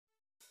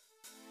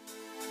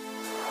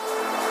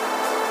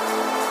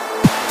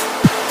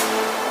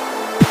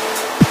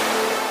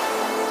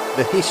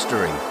the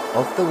History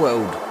of the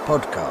World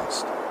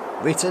podcast,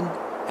 written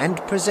and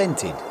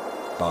presented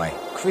by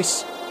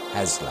Chris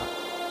Hasler.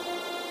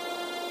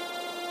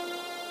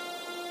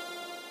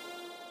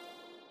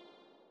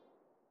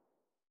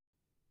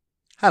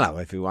 Hello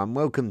everyone,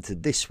 welcome to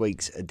this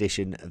week's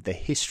edition of the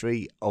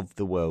History of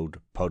the World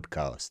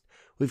podcast.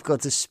 We've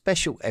got a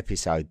special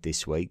episode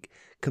this week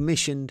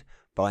commissioned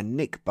by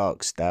Nick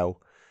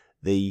Barksdale,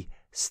 the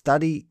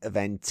Study of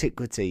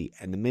Antiquity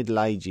and the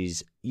Middle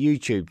Ages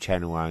YouTube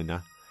channel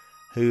owner,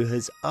 who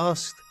has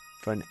asked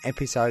for an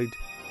episode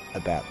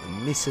about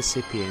the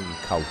Mississippian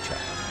culture.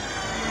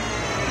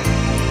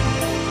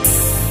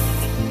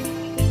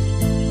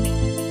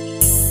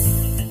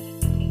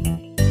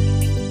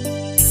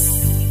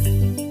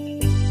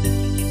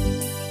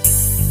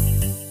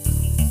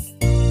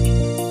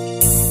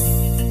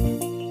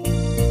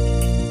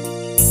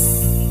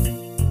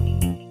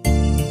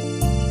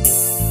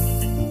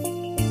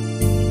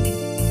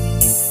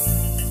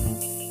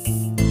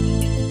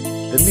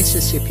 The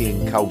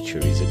Mississippian culture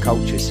is a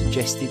culture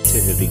suggested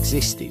to have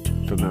existed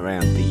from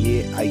around the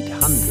year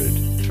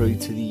 800 through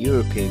to the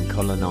European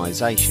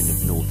colonisation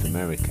of North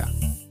America.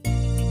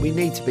 We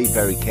need to be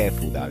very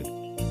careful though.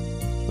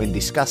 When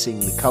discussing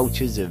the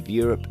cultures of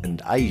Europe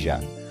and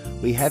Asia,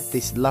 we have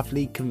this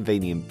lovely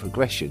convenient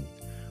progression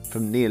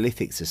from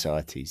Neolithic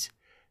societies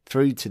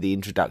through to the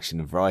introduction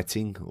of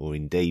writing, or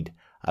indeed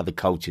other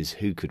cultures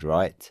who could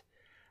write,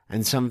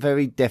 and some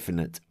very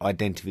definite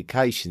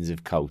identifications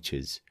of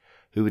cultures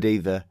who would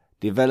either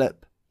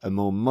develop a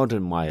more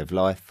modern way of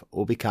life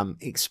or become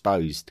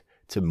exposed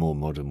to more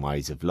modern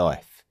ways of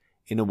life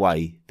in a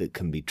way that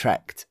can be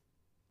tracked.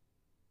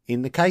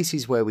 In the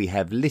cases where we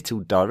have little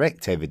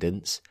direct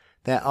evidence,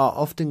 there are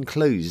often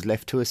clues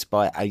left to us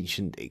by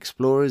ancient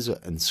explorers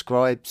and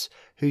scribes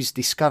whose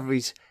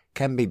discoveries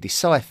can be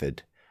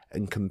deciphered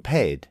and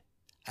compared,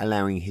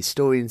 allowing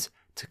historians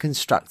to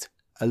construct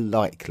a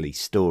likely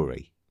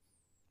story.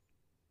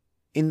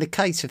 In the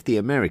case of the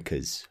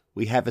Americas,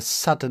 we have a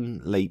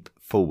sudden leap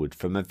forward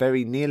from a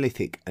very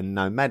Neolithic and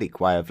nomadic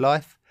way of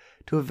life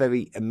to a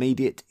very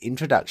immediate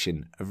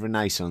introduction of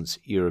Renaissance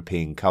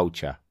European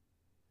culture.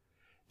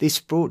 This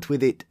brought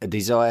with it a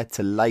desire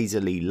to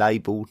lazily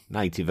label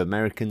Native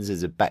Americans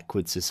as a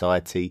backward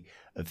society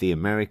of the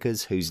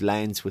Americas whose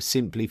lands were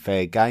simply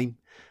fair game,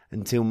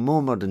 until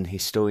more modern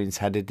historians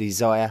had a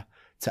desire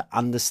to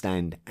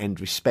understand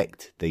and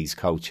respect these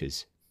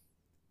cultures.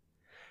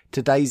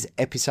 Today's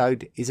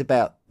episode is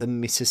about the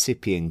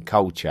Mississippian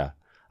culture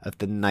of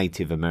the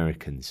Native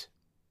Americans.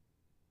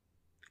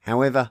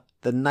 However,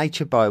 the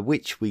nature by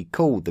which we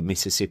call the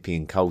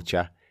Mississippian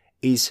culture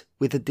is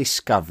with a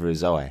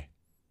discoverer's eye.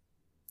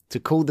 To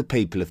call the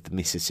people of the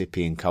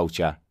Mississippian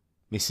culture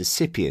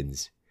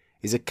Mississippians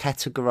is a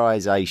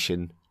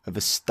categorization of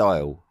a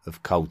style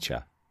of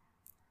culture.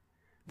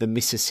 The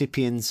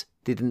Mississippians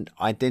didn't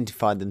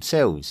identify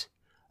themselves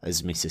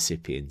as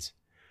Mississippians,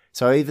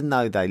 so even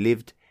though they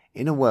lived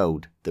in a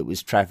world that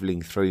was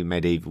travelling through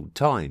medieval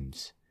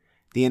times,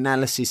 the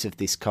analysis of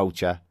this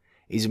culture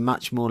is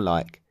much more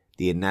like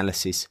the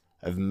analysis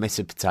of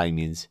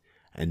Mesopotamians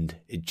and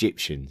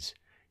Egyptians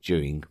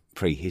during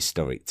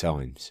prehistoric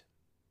times.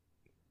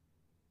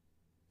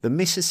 The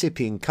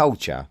Mississippian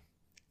culture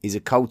is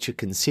a culture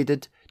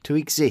considered to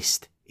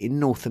exist in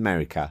North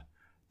America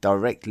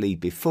directly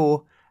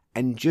before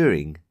and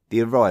during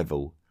the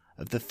arrival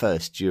of the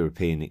first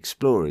European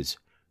explorers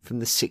from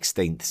the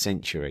 16th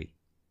century.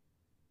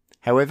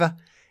 However,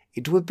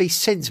 it would be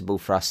sensible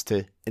for us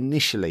to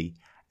initially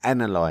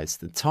analyse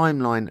the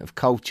timeline of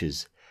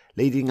cultures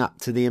leading up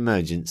to the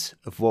emergence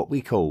of what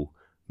we call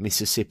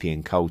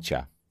Mississippian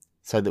culture,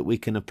 so that we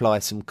can apply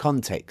some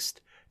context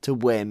to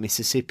where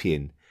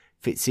Mississippian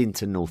fits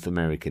into North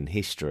American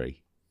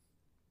history.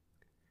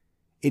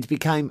 It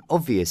became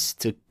obvious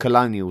to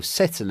colonial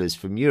settlers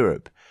from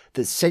Europe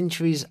that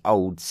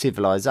centuries-old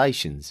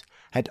civilisations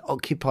had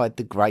occupied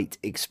the great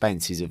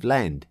expanses of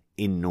land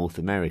in North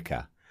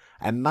America,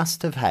 and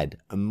must have had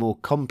a more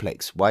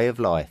complex way of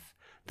life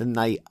than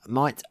they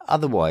might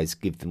otherwise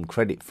give them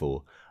credit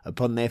for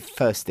upon their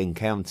first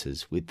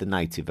encounters with the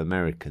Native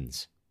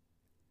Americans.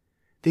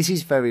 This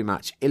is very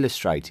much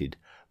illustrated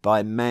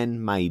by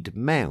man-made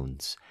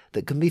mounds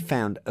that can be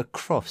found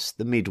across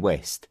the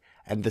Midwest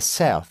and the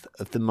south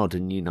of the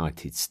modern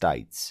United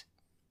States.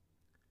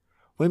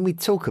 When we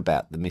talk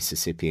about the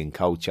Mississippian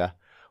culture,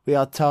 we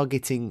are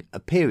targeting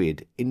a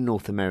period in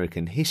North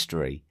American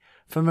history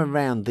from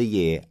around the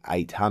year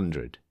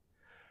 800,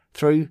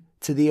 through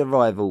to the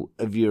arrival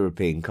of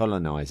European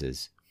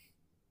colonisers.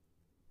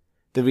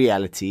 The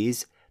reality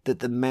is that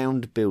the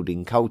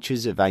mound-building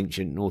cultures of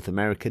ancient North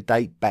America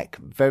date back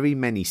very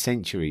many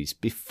centuries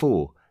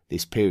before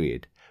this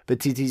period,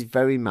 but it is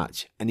very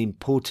much an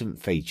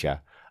important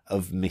feature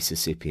of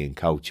Mississippian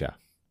culture.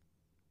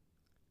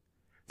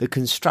 The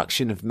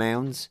construction of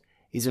mounds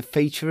is a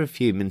feature of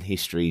human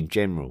history in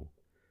general,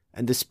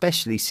 and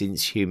especially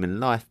since human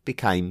life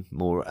became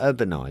more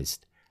urbanised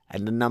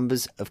and the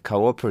numbers of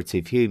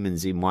cooperative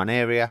humans in one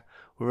area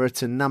were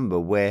at a number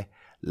where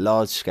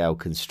large-scale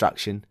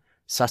construction,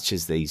 such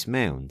as these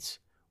mounds,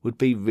 would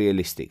be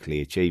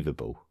realistically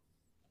achievable.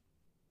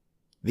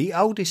 The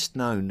oldest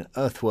known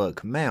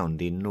earthwork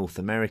mound in North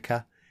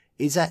America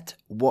is at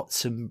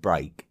Watson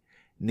Break,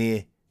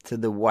 near to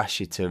the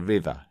Washita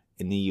River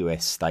in the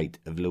US state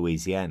of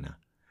Louisiana,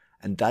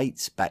 and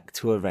dates back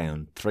to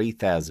around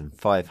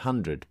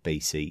 3500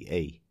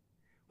 BCE,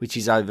 which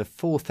is over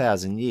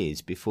 4,000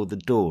 years before the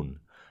dawn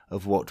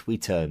of what we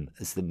term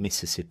as the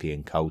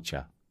Mississippian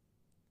culture.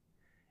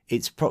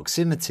 Its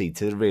proximity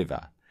to the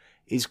river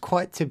is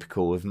quite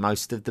typical of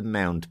most of the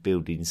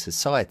mound-building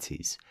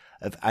societies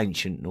of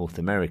ancient North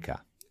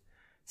America,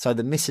 so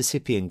the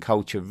Mississippian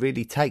culture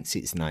really takes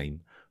its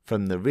name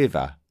from the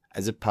river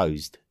as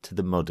opposed to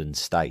the modern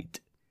state.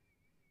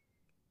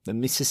 The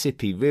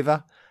Mississippi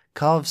River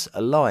carves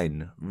a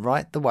line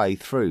right the way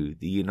through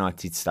the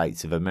United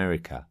States of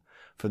America,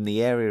 from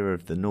the area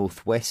of the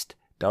Northwest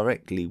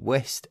directly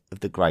west of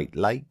the Great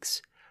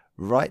Lakes,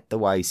 right the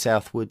way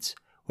southwards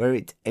where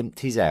it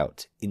empties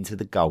out into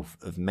the Gulf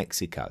of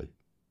Mexico.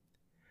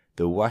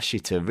 The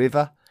Washita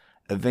River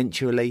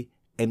eventually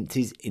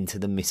empties into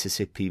the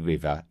Mississippi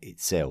River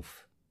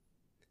itself.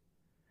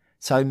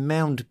 So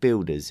mound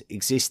builders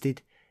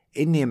existed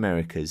in the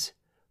Americas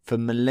for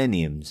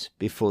millenniums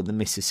before the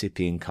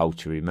Mississippian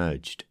culture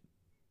emerged.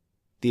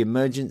 The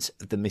emergence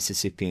of the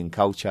Mississippian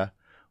culture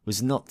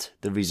was not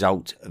the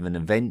result of an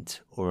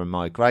event or a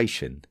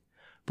migration,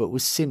 but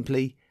was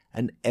simply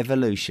an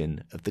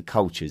evolution of the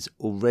cultures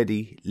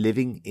already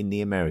living in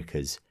the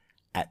Americas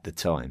at the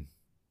time.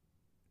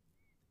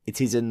 It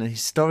is an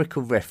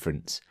historical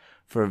reference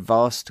for a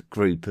vast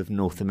group of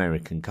North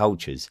American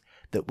cultures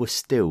that were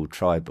still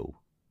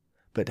tribal,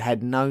 but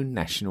had no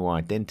national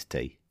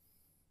identity.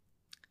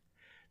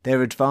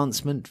 Their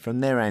advancement from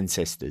their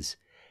ancestors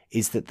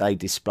is that they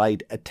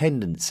displayed a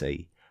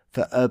tendency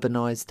for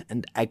urbanised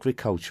and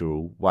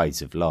agricultural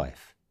ways of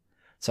life.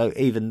 So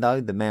even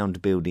though the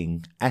mound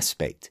building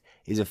aspect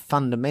is a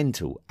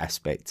fundamental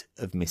aspect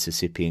of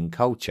Mississippian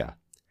culture,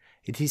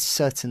 it is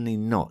certainly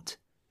not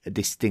a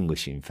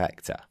distinguishing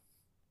factor.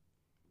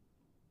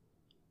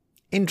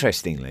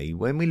 Interestingly,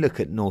 when we look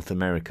at North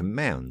American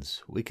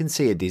mounds, we can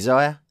see a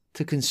desire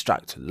to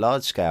construct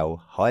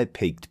large-scale,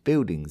 high-peaked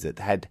buildings that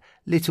had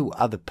little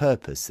other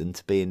purpose than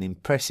to be an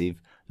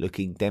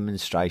impressive-looking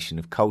demonstration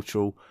of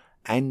cultural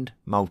and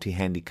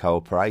multi-handed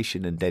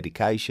cooperation and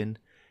dedication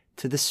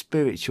to the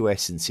spiritual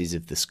essences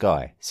of the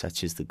sky,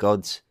 such as the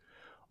gods,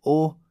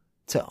 or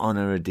to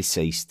honour a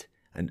deceased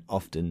and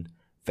often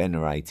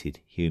venerated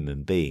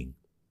human being.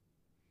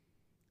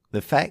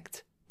 The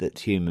fact that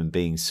human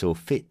beings saw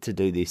fit to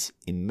do this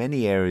in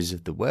many areas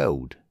of the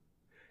world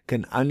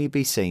can only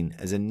be seen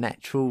as a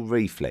natural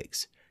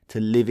reflex to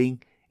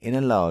living in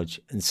a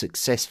large and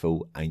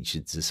successful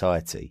ancient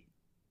society.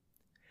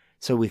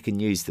 So we can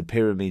use the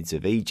pyramids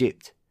of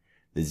Egypt,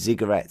 the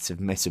ziggurats of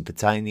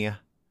Mesopotamia,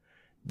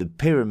 the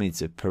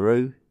pyramids of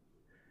Peru,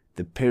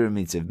 the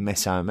pyramids of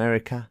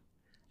Mesoamerica,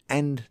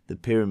 and the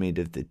pyramid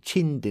of the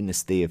Qin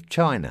dynasty of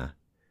China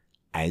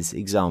as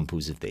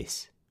examples of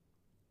this.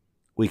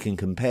 We can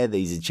compare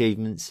these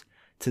achievements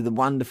to the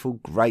wonderful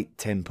great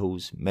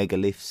temples,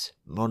 megaliths,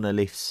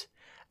 monoliths,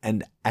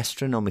 and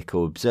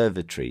astronomical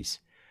observatories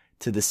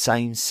to the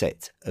same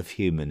set of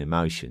human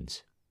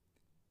emotions.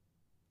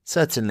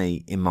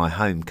 Certainly in my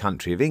home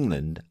country of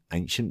England,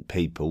 ancient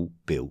people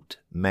built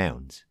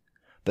mounds,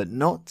 but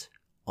not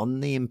on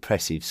the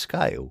impressive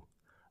scale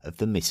of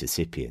the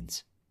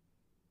Mississippians.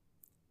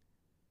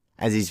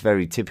 As is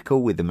very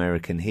typical with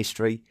American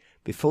history,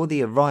 before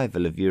the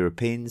arrival of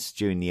Europeans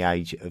during the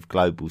age of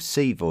global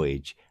sea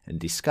voyage and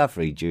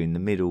discovery during the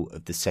middle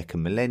of the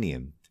second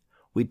millennium,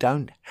 we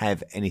don't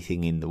have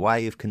anything in the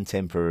way of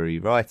contemporary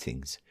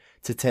writings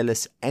to tell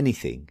us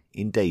anything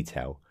in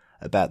detail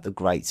about the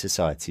great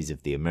societies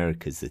of the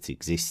Americas that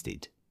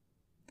existed.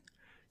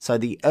 So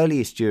the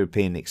earliest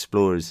European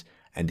explorers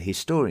and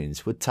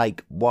historians would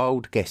take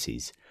wild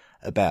guesses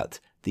about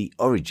the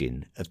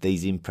origin of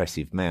these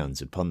impressive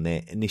mounds upon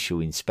their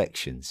initial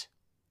inspections.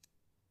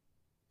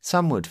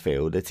 Some would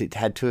feel that it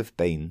had to have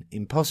been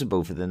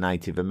impossible for the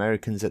Native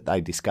Americans that they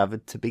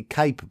discovered to be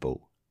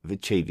capable of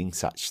achieving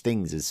such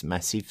things as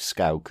massive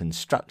scale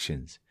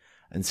constructions,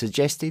 and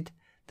suggested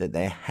that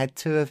there had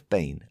to have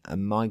been a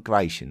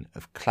migration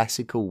of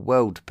classical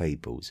world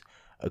peoples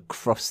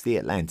across the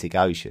Atlantic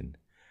Ocean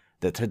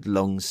that had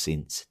long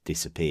since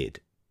disappeared.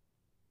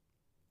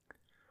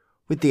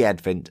 With the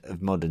advent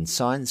of modern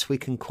science, we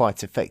can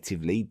quite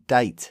effectively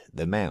date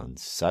the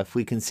mounds. So if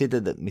we consider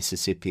that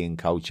Mississippian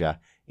culture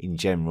in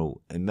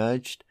general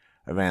emerged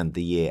around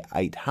the year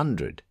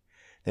 800,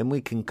 then we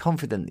can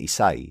confidently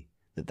say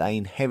that they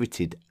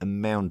inherited a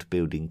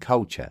mound-building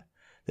culture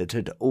that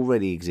had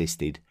already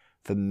existed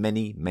for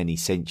many, many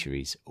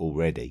centuries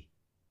already.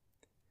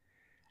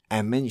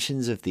 Our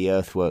mentions of the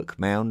earthwork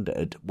mound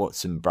at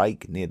Watson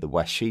Break near the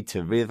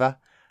Washita River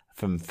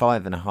from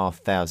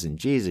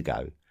 5,500 years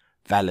ago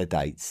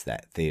validates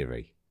that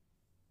theory.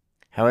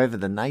 However,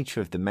 the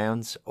nature of the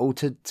mounds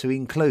altered to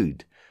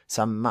include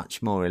some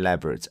much more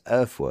elaborate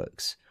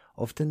earthworks,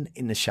 often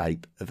in the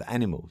shape of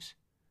animals,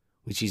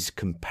 which is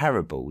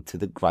comparable to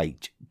the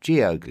great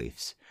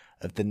geoglyphs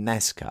of the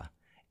Nazca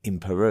in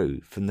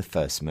Peru from the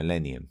first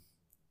millennium.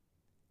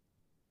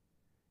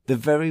 The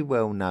very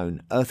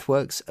well-known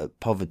earthworks at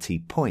Poverty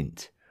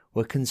Point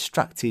were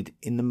constructed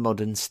in the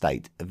modern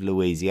state of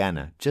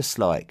Louisiana, just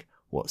like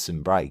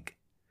Watson Break,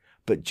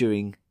 but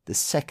during the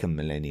second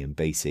millennium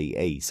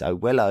BCE, so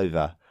well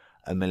over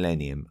a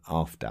millennium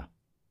after.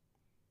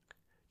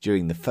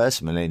 During the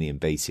first millennium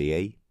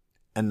BCE,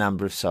 a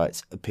number of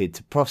sites appeared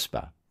to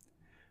prosper,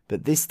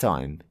 but this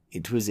time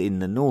it was in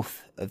the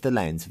north of the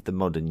lands of the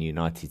modern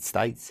United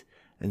States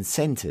and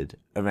centred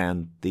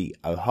around the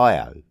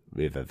Ohio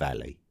River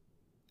Valley.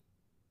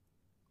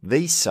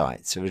 These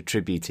sites are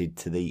attributed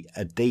to the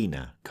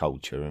Adena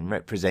culture and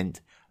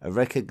represent a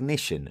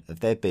recognition of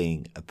there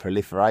being a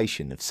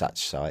proliferation of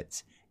such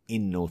sites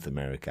in North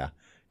America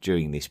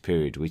during this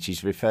period, which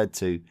is referred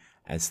to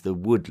as the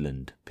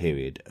woodland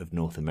period of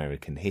North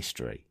American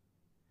history.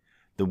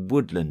 The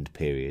woodland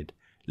period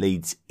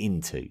leads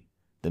into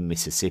the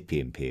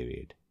Mississippian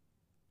period.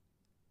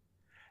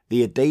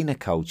 The Adena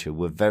culture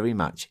were very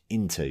much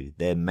into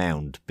their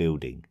mound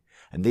building,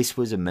 and this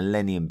was a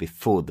millennium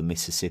before the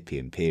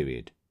Mississippian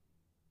period.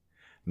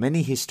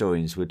 Many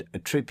historians would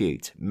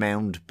attribute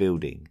mound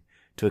building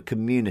to a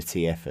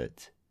community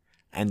effort,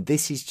 and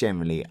this is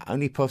generally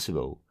only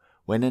possible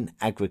when an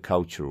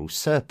agricultural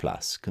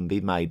surplus can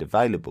be made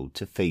available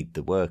to feed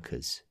the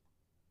workers.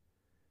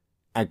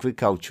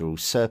 Agricultural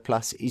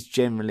surplus is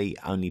generally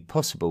only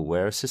possible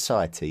where a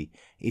society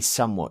is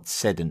somewhat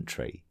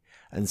sedentary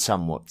and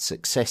somewhat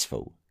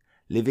successful,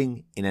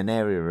 living in an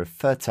area of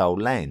fertile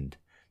land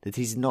that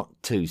is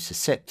not too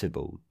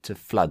susceptible to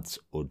floods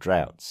or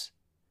droughts.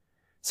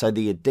 So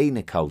the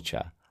Adena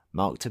culture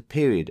marked a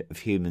period of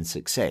human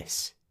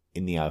success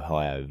in the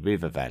Ohio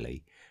River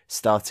Valley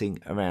starting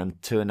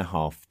around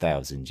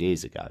 2,500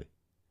 years ago,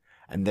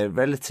 and their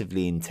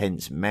relatively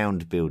intense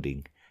mound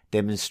building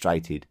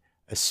demonstrated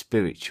a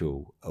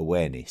spiritual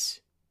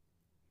awareness.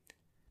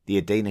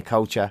 The Adena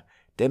culture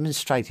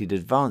demonstrated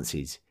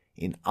advances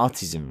in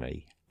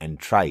artisanry and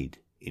trade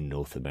in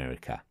North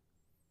America.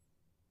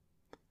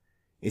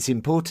 It's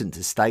important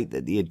to state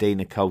that the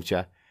Adena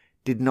culture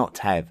did not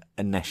have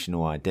a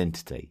national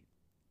identity.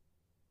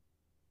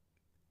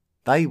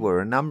 They were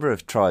a number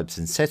of tribes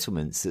and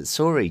settlements that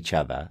saw each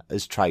other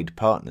as trade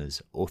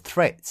partners or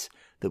threats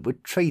that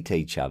would treat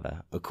each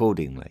other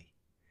accordingly.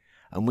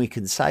 And we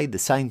can say the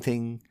same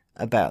thing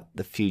about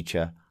the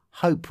future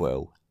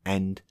Hopewell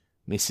and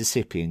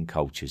Mississippian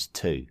cultures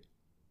too.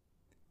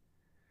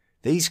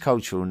 These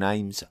cultural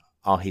names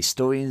are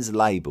historians'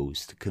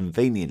 labels to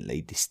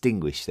conveniently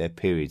distinguish their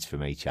periods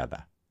from each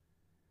other.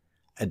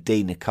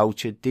 Adena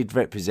culture did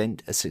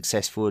represent a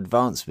successful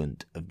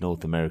advancement of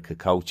North America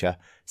culture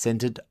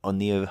centred on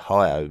the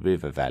Ohio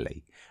River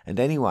Valley, and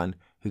anyone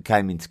who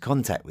came into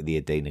contact with the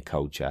Adena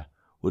culture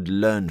would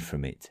learn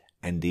from it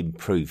and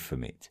improve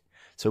from it.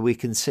 So we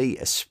can see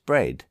a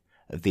spread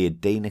of the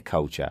Adena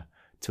culture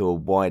to a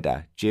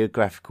wider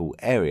geographical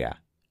area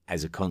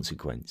as a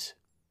consequence.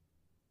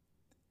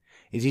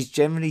 It is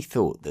generally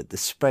thought that the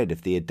spread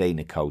of the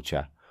Adena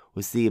culture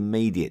was the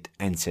immediate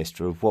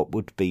ancestor of what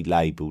would be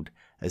labelled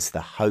as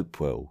the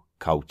Hopewell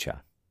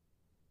culture.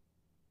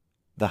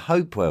 The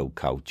Hopewell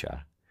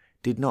culture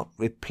did not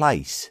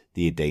replace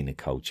the Adena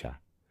culture,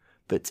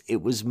 but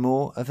it was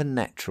more of a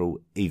natural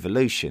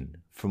evolution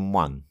from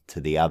one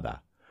to the other,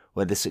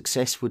 where the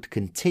success would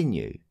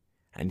continue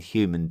and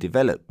human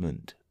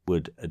development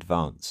would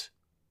advance.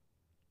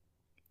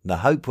 The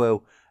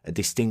Hopewell are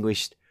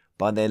distinguished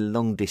by their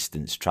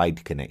long-distance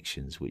trade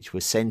connections, which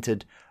were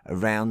centred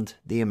around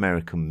the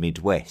American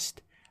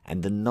Midwest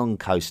and the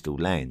non-coastal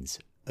lands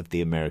of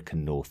the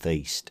American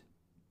Northeast,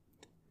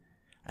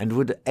 and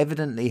would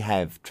evidently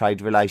have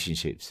trade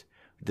relationships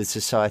with the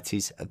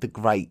societies of the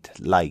Great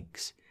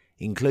Lakes,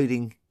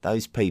 including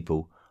those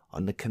people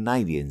on the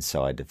Canadian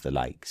side of the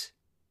lakes.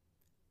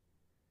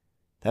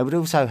 They would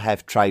also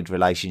have trade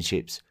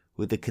relationships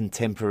with the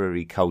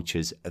contemporary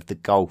cultures of the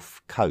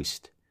Gulf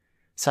Coast,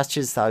 such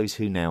as those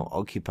who now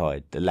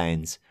occupied the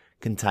lands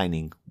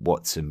containing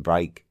Watson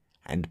Break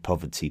and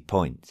Poverty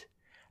Point,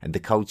 and the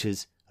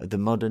cultures of the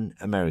modern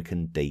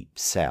American Deep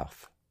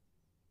South.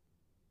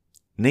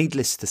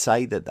 Needless to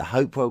say that the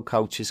Hopewell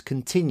cultures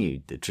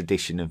continued the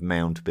tradition of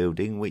mound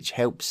building, which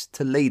helps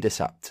to lead us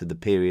up to the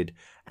period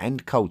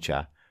and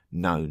culture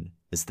known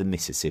as the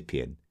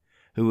Mississippian,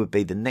 who would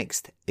be the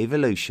next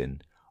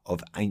evolution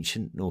of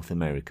ancient North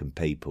American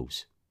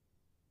peoples.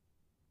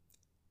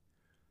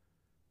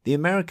 The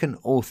American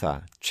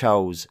author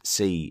Charles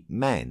C.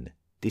 Mann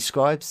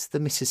describes the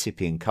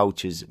Mississippian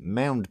culture's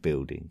mound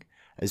building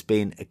as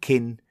being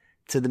akin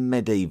to the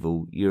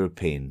medieval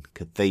European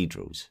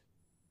cathedrals,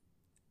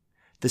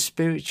 the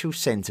spiritual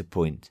centre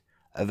point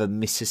of a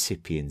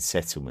Mississippian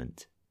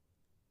settlement.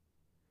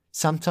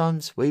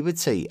 Sometimes we would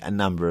see a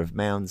number of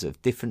mounds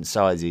of different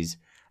sizes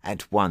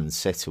at one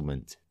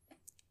settlement.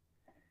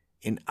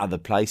 In other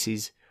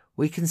places,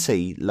 we can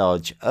see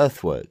large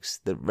earthworks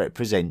that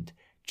represent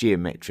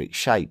geometric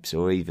shapes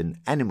or even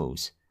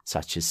animals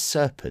such as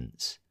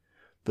serpents,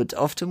 but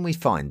often we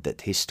find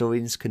that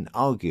historians can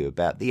argue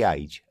about the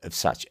age of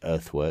such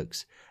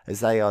earthworks, as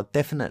they are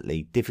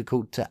definitely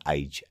difficult to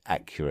age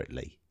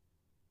accurately.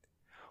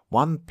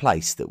 One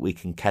place that we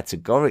can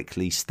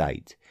categorically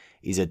state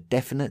is a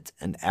definite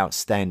and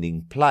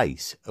outstanding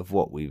place of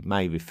what we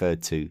may refer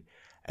to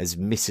as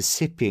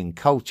Mississippian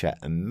culture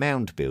and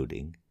mound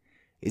building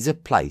is a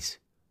place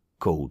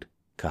called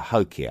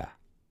Cahokia.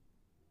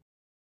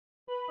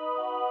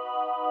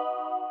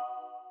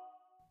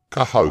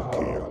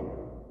 Cahokia.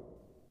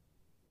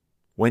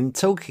 When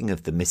talking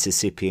of the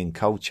Mississippian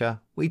culture,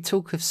 we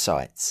talk of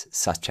sites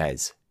such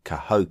as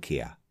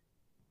Cahokia.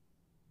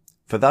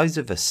 For those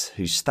of us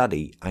who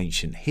study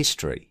ancient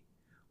history,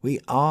 we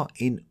are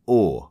in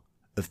awe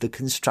of the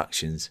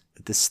constructions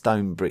of the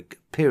stone brick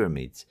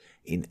pyramids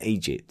in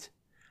Egypt,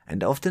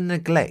 and often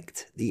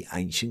neglect the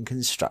ancient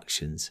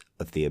constructions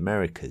of the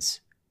Americas.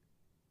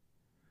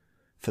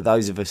 For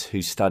those of us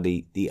who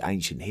study the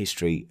ancient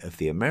history of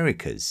the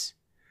Americas,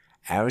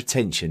 our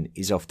attention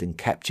is often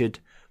captured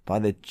by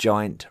the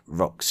giant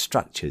rock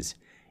structures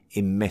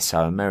in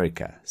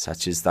Mesoamerica,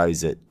 such as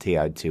those at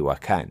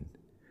Teotihuacan,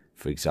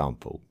 for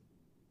example.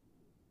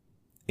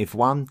 If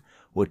one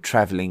were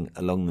travelling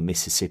along the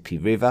Mississippi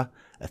River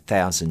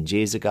 1,000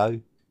 years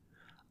ago,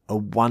 a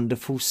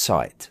wonderful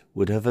sight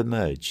would have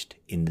emerged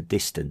in the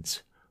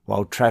distance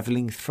while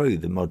travelling through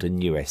the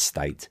modern US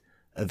state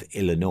of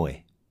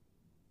Illinois.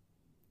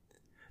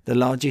 The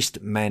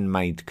largest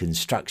man-made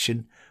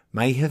construction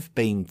may have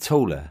been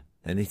taller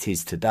than it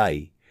is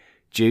today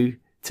due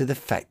to the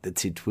fact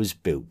that it was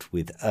built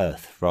with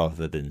earth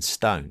rather than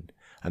stone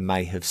and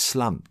may have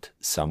slumped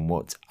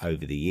somewhat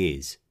over the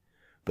years,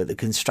 but the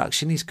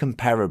construction is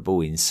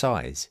comparable in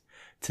size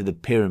to the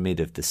Pyramid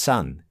of the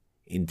Sun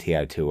in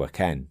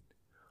Teotihuacan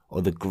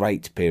or the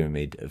Great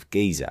Pyramid of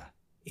Giza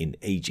in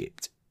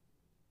Egypt.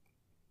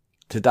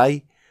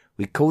 Today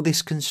we call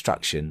this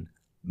construction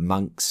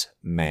Monk's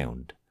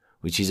Mound,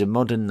 which is a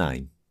modern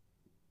name.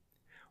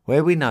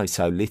 Where we know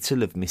so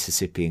little of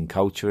Mississippian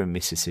culture and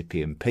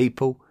Mississippian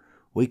people,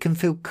 we can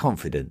feel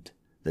confident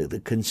that the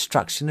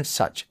construction of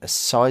such a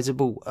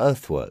sizable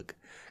earthwork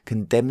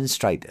can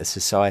demonstrate a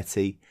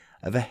society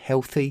of a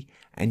healthy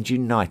and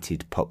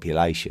united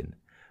population,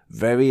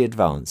 very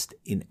advanced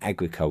in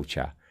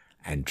agriculture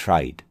and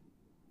trade.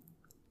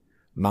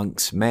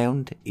 Monk's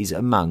Mound is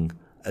among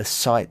a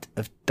site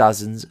of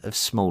dozens of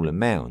smaller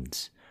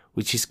mounds,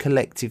 which is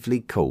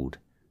collectively called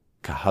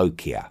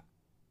Cahokia.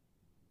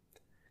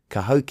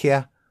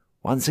 Cahokia,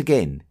 once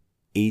again,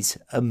 is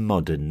a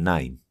modern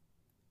name.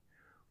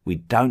 We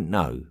don't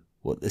know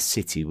what the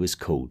city was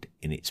called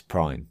in its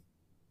prime.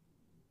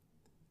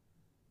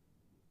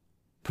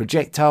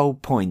 Projectile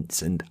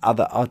points and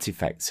other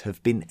artifacts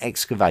have been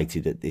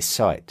excavated at this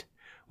site,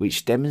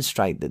 which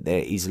demonstrate that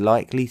there is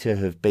likely to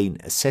have been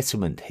a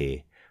settlement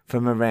here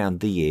from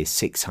around the year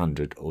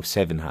 600 or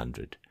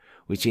 700,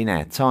 which in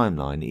our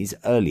timeline is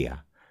earlier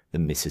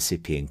than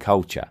Mississippian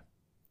culture.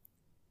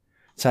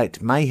 So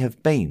it may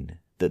have been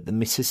that the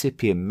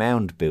Mississippian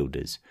mound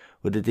builders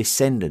were the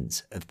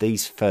descendants of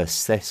these first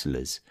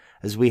settlers,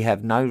 as we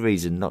have no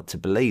reason not to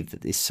believe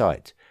that this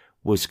site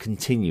was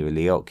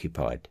continually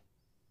occupied.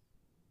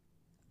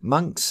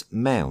 Monk's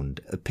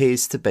Mound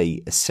appears to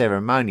be a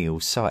ceremonial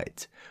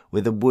site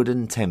with a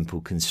wooden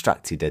temple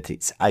constructed at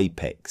its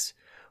apex,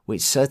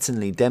 which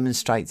certainly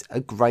demonstrates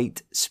a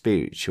great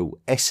spiritual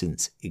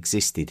essence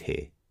existed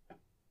here.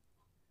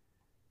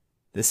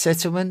 The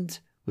settlement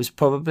was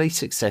probably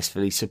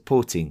successfully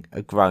supporting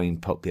a growing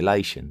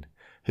population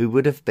who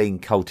would have been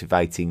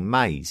cultivating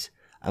maize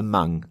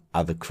among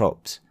other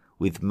crops,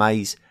 with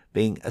maize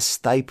being a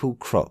staple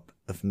crop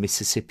of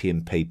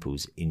Mississippian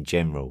peoples in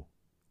general.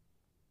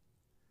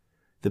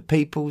 The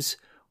peoples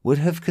would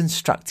have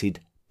constructed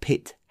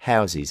pit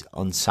houses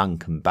on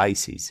sunken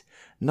bases,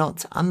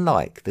 not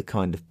unlike the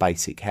kind of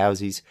basic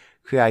houses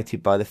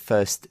created by the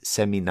first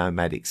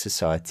semi-nomadic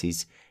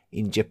societies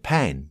in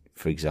Japan,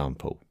 for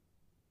example.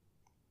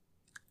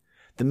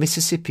 The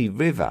Mississippi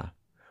River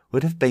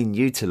would have been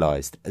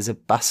utilised as a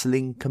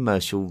bustling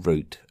commercial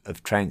route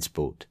of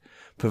transport,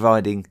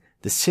 providing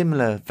the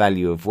similar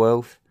value of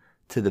wealth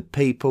to the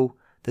people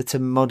that a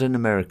modern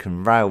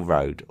American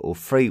railroad or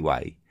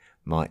freeway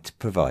might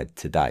provide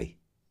today.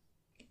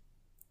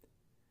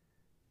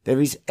 There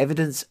is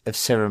evidence of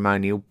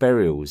ceremonial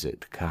burials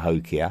at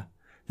Cahokia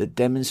that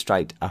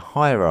demonstrate a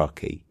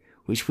hierarchy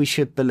which we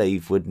should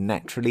believe would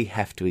naturally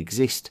have to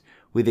exist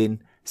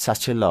within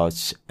such a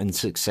large and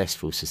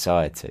successful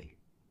society.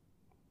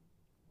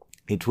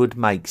 It would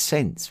make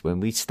sense when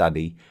we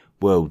study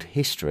world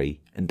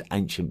history and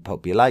ancient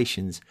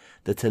populations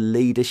that a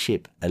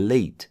leadership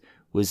elite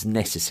was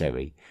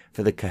necessary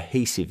for the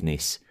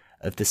cohesiveness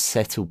of the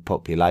settled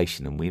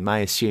population, and we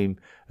may assume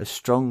a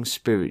strong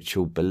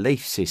spiritual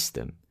belief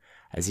system,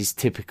 as is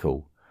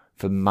typical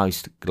for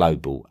most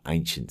global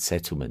ancient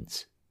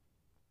settlements.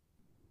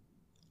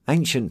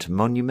 Ancient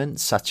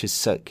monuments such as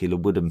circular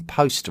wooden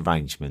post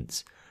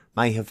arrangements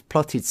may have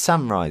plotted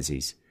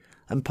sunrises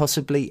and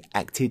possibly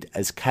acted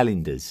as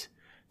calendars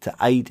to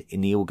aid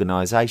in the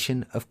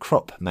organisation of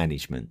crop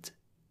management.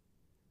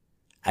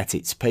 At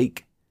its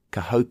peak,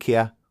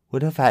 Cahokia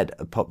would have had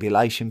a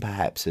population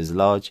perhaps as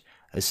large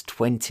as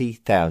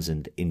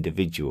 20,000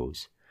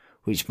 individuals,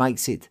 which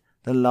makes it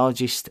the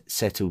largest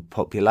settled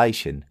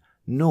population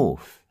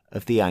north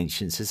of the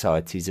ancient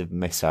societies of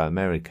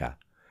Mesoamerica,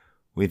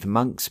 with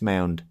Monk's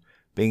Mound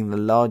being the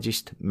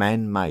largest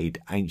man-made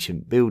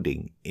ancient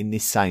building in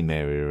this same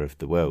area of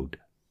the world.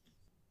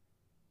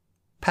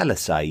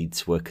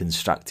 Palisades were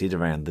constructed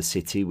around the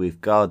city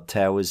with guard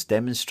towers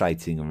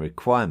demonstrating a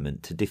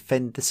requirement to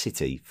defend the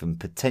city from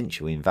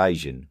potential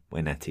invasion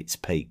when at its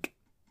peak.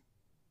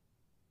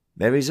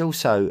 There is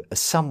also a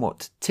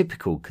somewhat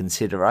typical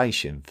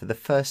consideration for the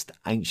first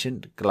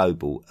ancient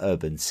global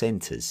urban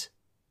centres.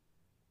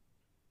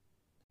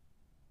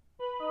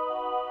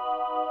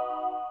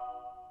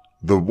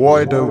 The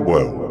wider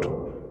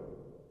world.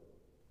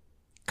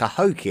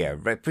 Cahokia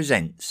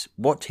represents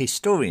what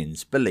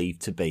historians believe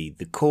to be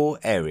the core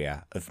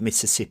area of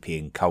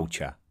Mississippian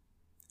culture,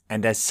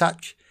 and as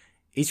such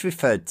is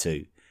referred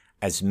to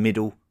as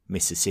Middle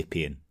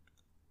Mississippian.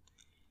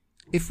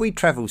 If we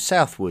travel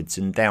southwards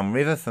and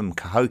downriver from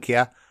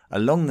Cahokia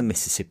along the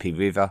Mississippi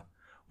River,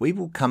 we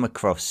will come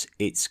across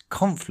its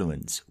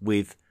confluence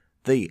with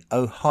the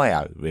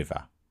Ohio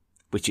River,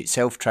 which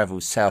itself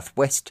travels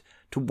southwest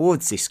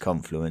towards this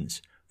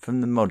confluence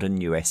from the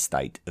modern US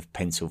state of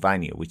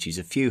Pennsylvania, which is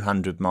a few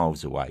hundred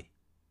miles away.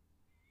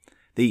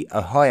 The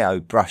Ohio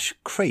Brush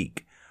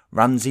Creek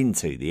runs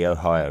into the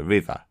Ohio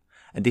River,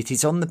 and it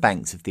is on the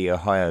banks of the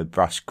Ohio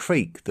Brush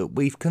Creek that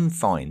we can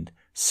find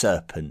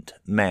Serpent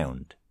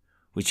Mound,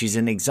 which is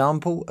an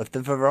example of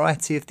the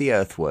variety of the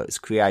earthworks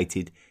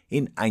created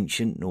in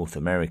ancient North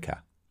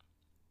America.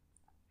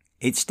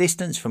 Its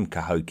distance from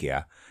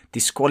Cahokia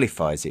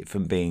disqualifies it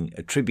from being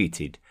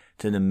attributed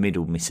to the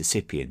Middle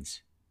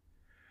Mississippians.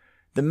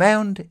 The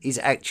mound is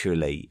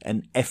actually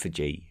an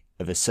effigy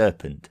of a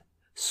serpent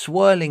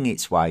swirling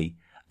its way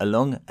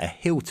along a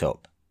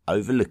hilltop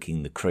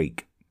overlooking the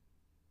creek.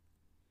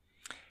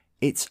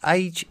 Its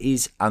age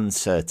is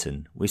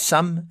uncertain, with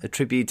some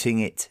attributing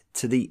it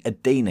to the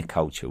Adena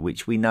culture,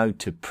 which we know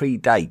to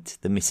predate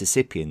the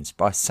Mississippians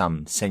by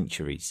some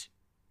centuries.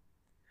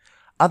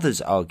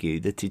 Others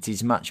argue that it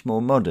is much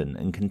more modern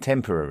and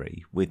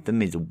contemporary with the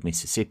Middle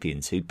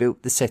Mississippians who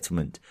built the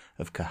settlement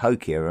of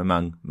Cahokia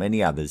among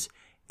many others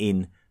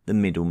in the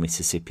Middle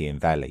Mississippian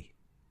Valley.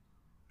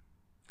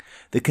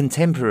 The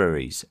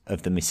contemporaries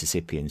of the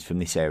Mississippians from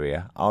this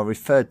area are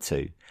referred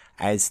to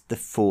as the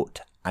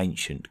Fort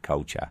Ancient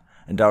culture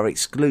and are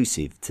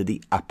exclusive to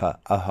the Upper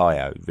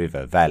Ohio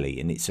River Valley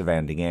and its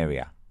surrounding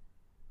area.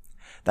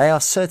 They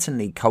are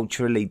certainly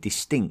culturally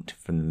distinct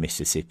from the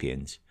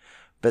Mississippians,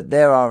 but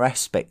there are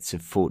aspects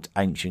of Fort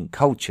Ancient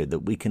culture that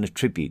we can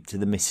attribute to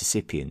the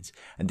Mississippians,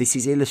 and this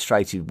is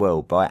illustrated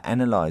well by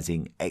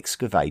analysing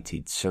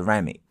excavated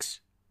ceramics.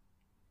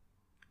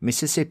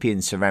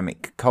 Mississippian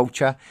ceramic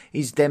culture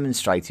is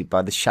demonstrated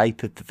by the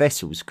shape of the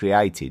vessels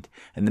created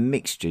and the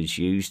mixtures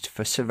used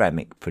for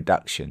ceramic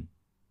production.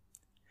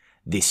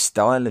 This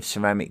style of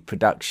ceramic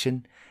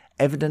production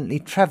evidently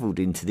travelled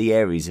into the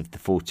areas of the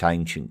Fort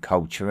Ancient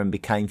culture and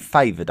became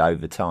favoured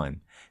over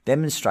time,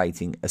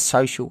 demonstrating a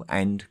social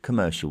and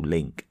commercial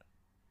link.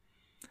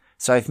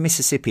 So if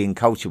Mississippian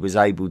culture was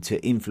able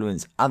to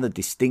influence other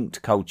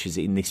distinct cultures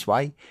in this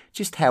way,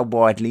 just how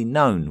widely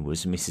known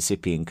was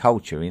Mississippian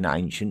culture in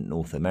ancient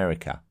North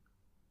America?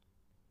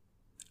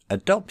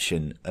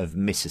 Adoption of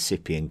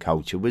Mississippian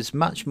culture was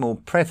much more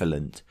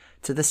prevalent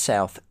to the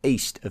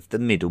southeast of the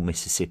Middle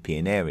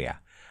Mississippian area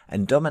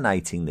and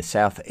dominating the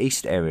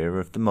southeast area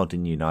of the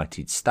modern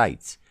United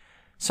States,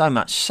 so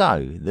much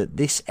so that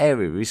this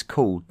area is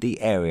called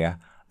the area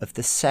of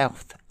the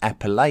South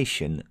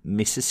Appalachian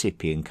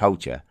Mississippian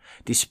culture,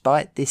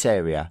 despite this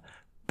area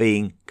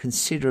being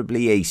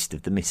considerably east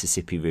of the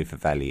Mississippi River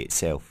Valley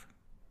itself.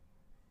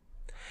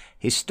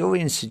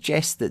 Historians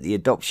suggest that the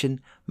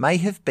adoption may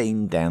have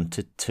been down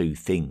to two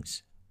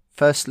things.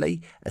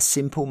 Firstly, a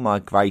simple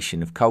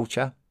migration of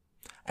culture,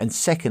 and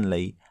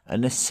secondly, a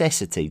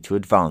necessity to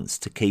advance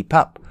to keep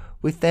up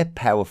with their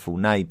powerful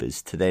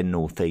neighbours to their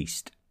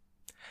northeast.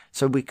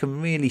 So we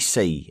can really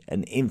see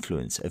an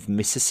influence of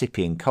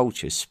Mississippian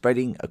culture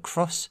spreading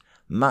across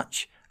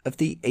much of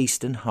the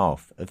eastern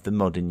half of the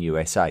modern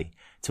USA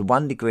to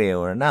one degree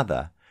or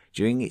another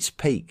during its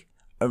peak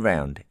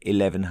around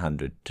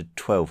 1100 to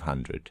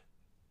 1200.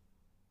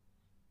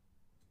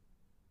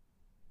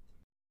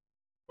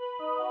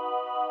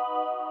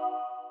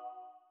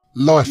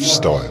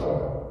 Lifestyle.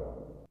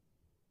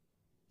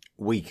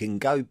 We can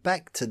go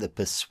back to the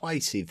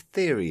persuasive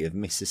theory of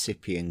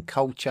Mississippian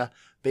culture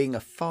being a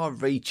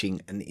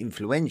far-reaching and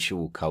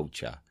influential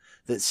culture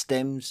that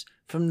stems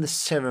from the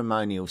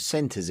ceremonial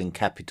centres and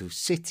capital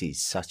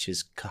cities such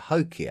as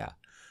Cahokia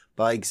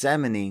by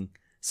examining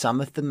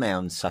some of the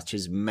mounds such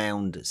as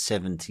Mound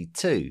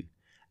 72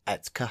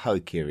 at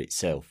Cahokia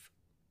itself.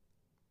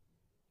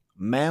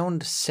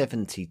 Mound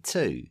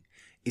 72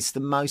 is the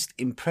most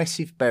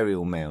impressive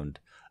burial mound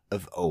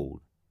of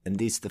all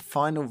and is the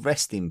final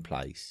resting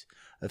place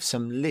of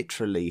some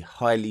literally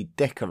highly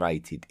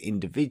decorated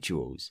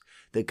individuals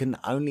that can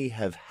only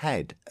have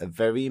had a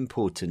very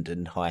important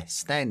and high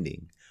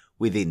standing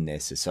within their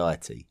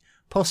society,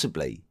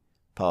 possibly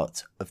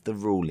part of the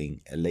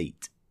ruling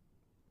elite.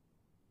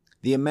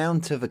 The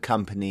amount of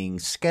accompanying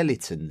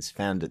skeletons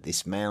found at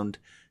this mound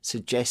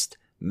suggest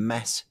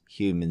mass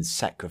human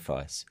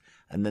sacrifice,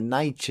 and the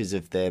natures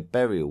of their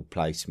burial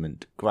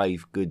placement,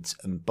 grave goods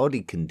and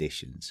body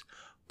conditions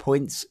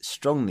points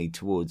strongly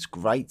towards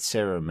great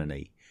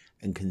ceremony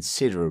and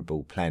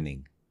considerable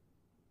planning.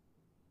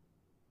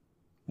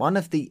 One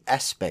of the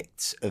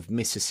aspects of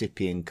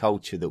Mississippian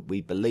culture that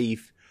we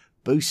believe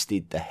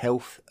boosted the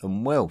health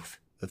and wealth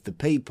of the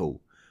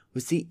people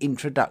was the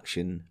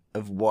introduction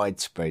of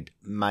widespread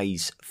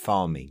maize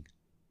farming.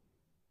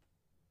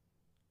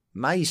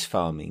 Maize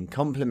farming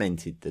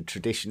complemented the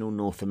traditional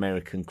North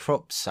American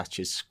crops such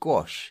as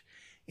squash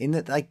in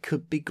that they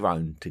could be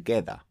grown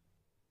together.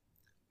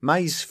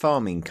 Maize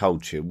farming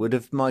culture would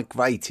have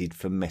migrated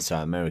from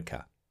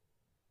Mesoamerica,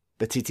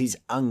 but it is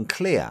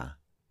unclear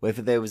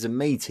whether there was a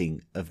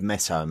meeting of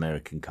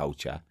Mesoamerican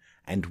culture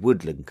and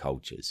woodland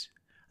cultures,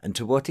 and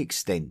to what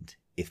extent,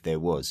 if there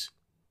was.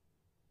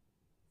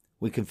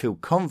 We can feel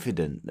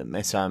confident that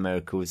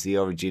Mesoamerica was the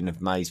origin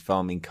of maize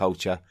farming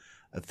culture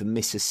of the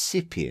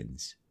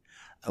Mississippians,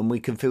 and we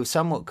can feel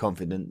somewhat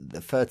confident that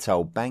the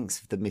fertile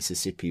banks of the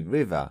Mississippi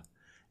River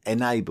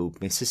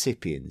enabled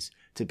Mississippians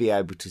to be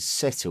able to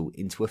settle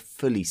into a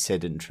fully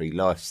sedentary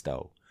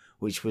lifestyle,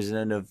 which was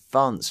an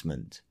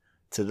advancement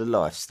to the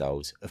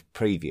lifestyles of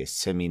previous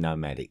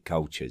semi-nomadic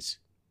cultures.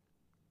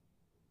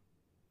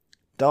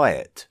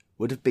 Diet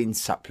would have been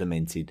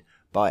supplemented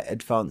by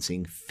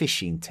advancing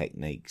fishing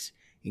techniques,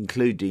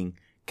 including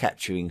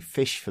capturing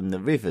fish from the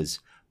rivers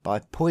by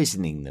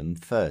poisoning them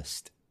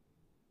first.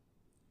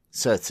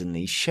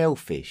 Certainly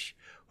shellfish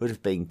would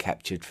have been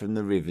captured from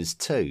the rivers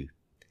too,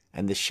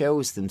 and the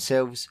shells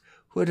themselves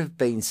would have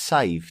been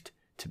saved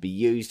to be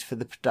used for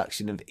the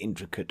production of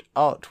intricate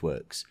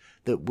artworks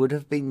that would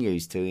have been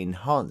used to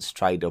enhance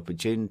trade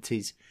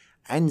opportunities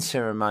and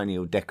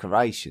ceremonial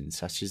decorations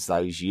such as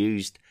those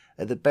used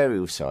at the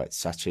burial sites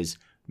such as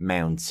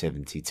Mound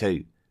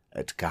 72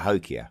 at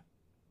Cahokia.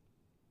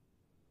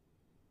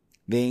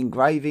 The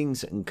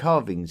engravings and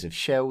carvings of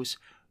shells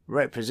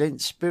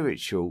represent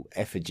spiritual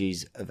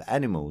effigies of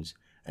animals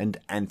and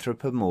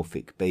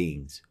anthropomorphic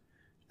beings,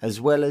 as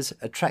well as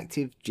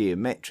attractive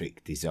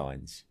geometric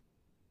designs.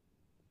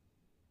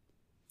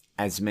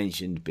 As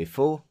mentioned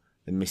before,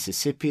 the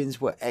Mississippians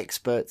were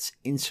experts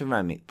in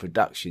ceramic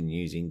production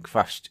using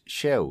crushed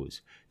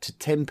shells to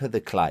temper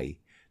the clay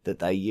that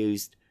they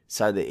used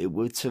so that it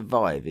would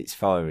survive its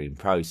firing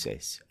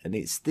process, and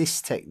it's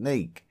this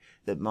technique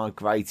that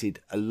migrated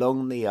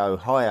along the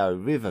Ohio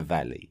River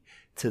Valley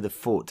to the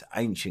Fort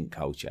Ancient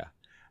culture,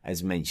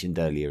 as mentioned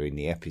earlier in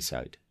the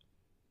episode.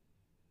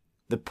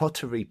 The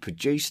pottery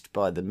produced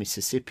by the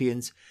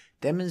Mississippians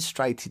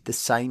demonstrated the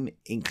same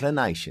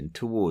inclination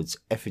towards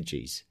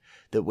effigies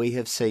that we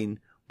have seen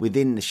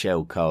within the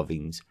shell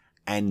carvings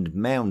and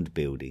mound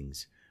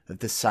buildings of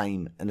the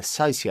same and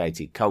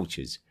associated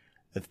cultures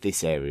of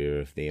this area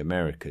of the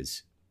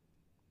Americas.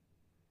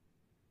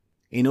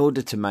 In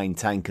order to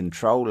maintain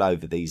control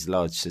over these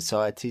large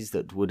societies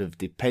that would have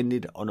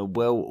depended on a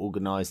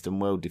well-organised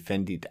and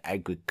well-defended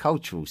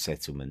agricultural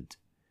settlement,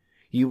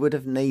 you would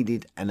have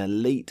needed an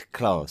elite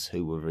class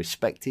who were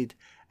respected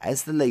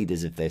as the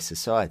leaders of their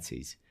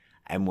societies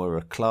and were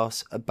a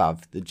class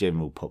above the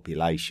general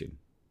population.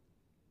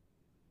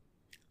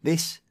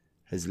 This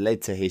has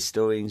led to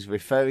historians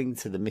referring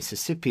to the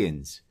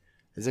Mississippians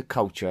as a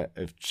culture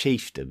of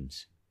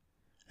chiefdoms,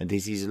 and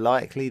it is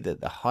likely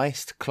that the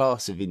highest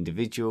class of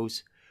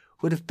individuals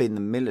would have been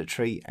the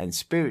military and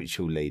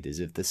spiritual leaders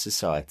of the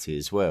society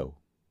as well.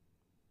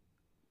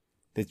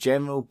 The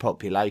general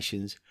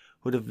populations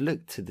would have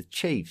looked to the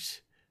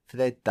chiefs for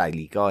their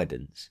daily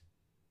guidance.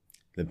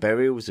 The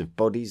burials of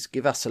bodies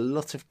give us a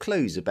lot of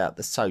clues about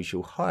the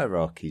social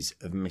hierarchies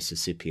of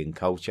Mississippian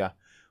culture,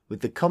 with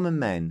the common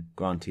man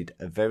granted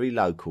a very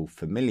local,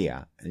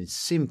 familiar and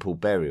simple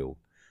burial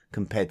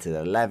compared to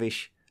the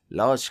lavish,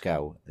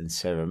 large-scale and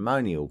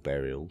ceremonial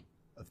burial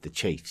of the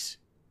chiefs.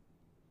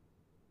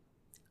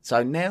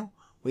 So now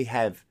we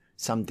have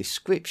some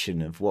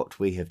description of what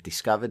we have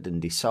discovered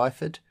and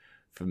deciphered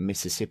from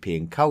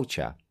Mississippian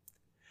culture.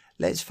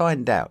 Let's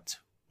find out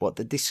what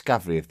the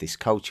discovery of this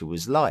culture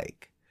was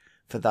like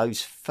for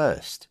those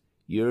first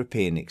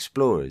European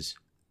explorers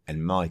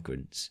and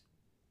migrants.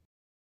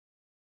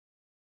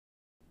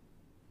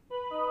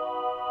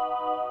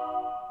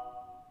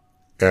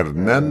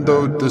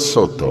 Hernando de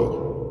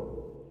Soto.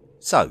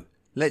 So,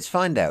 let's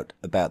find out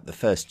about the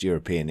first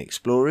European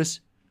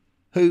explorers,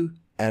 who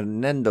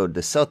Hernando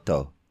de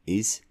Soto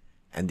is,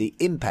 and the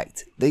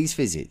impact these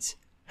visits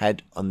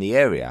had on the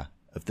area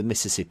of the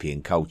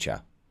Mississippian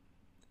culture.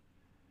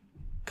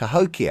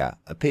 Cahokia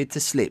appeared to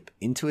slip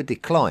into a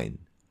decline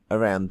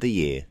around the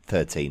year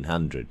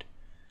 1300,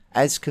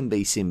 as can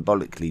be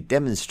symbolically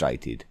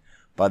demonstrated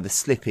by the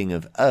slipping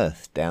of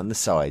earth down the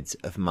sides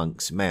of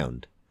Monk's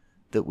Mound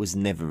that was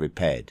never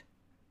repaired.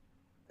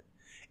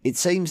 It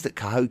seems that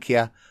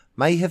Cahokia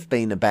may have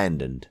been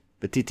abandoned,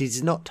 but it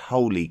is not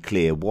wholly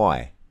clear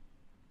why.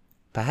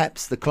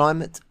 Perhaps the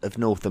climate of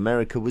North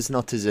America was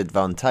not as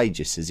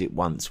advantageous as it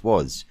once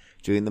was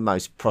during the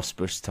most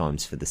prosperous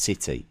times for the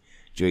city,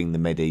 during the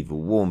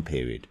medieval warm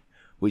period,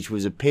 which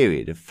was a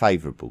period of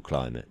favourable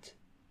climate.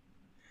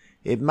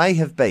 It may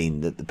have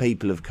been that the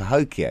people of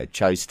Cahokia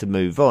chose to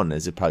move on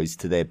as opposed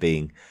to there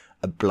being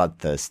a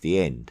bloodthirsty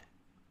end.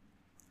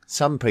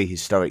 Some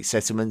prehistoric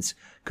settlements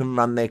can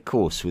run their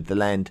course with the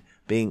land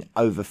being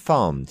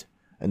over-farmed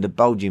and a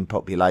bulging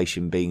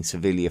population being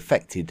severely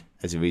affected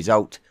as a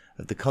result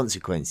of the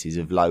consequences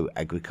of low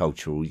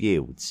agricultural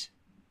yields.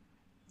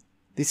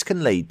 This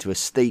can lead to a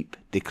steep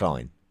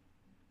decline.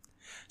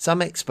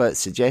 Some experts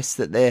suggest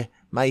that there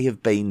may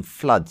have been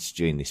floods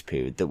during this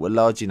period that were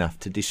large enough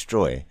to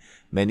destroy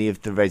many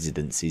of the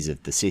residences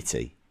of the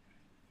city.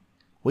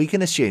 We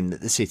can assume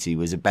that the city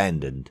was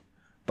abandoned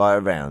by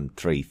around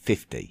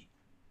 350.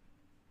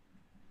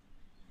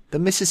 The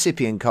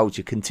Mississippian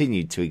culture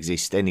continued to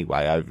exist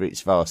anyway over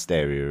its vast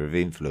area of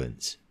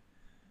influence.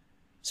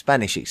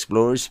 Spanish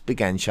explorers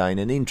began showing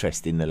an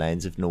interest in the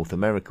lands of North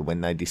America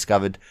when they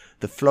discovered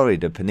the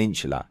Florida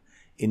Peninsula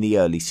in the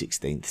early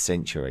 16th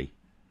century.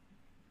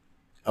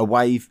 A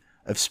wave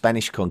of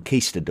Spanish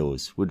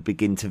conquistadors would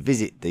begin to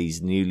visit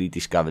these newly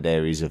discovered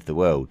areas of the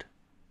world.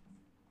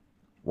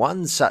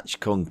 One such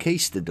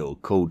conquistador,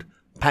 called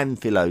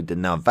Pánfilo de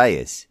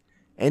Narváez,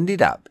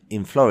 ended up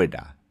in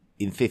Florida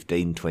in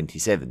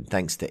 1527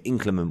 thanks to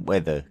inclement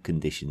weather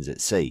conditions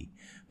at sea,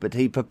 but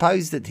he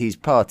proposed that his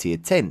party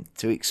attempt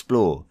to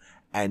explore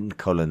and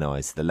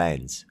colonise the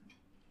lands.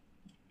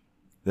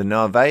 The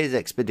Narváez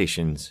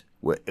expeditions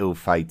were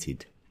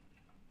ill-fated.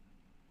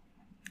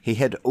 He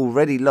had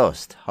already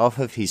lost half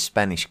of his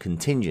Spanish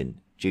contingent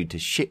due to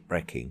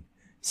shipwrecking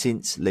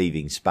since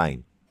leaving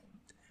Spain,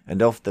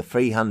 and of the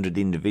 300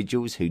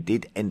 individuals who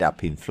did end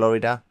up in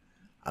Florida,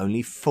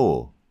 only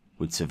 4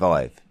 would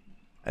survive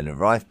and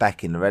arrive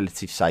back in the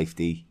relative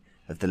safety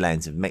of the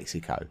lands of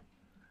Mexico,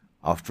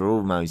 after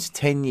almost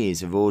 10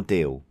 years of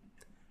ordeal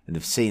and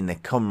of seeing their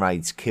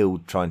comrades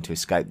killed trying to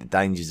escape the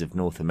dangers of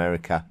North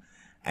America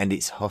and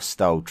its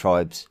hostile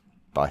tribes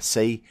by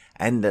sea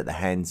and at the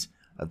hands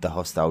of the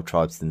hostile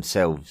tribes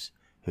themselves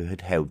who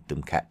had held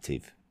them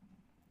captive.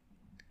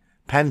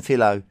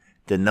 Pánfilo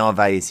de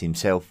Narváez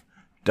himself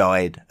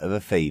died of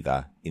a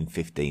fever in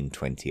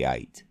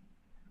 1528,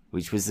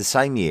 which was the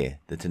same year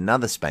that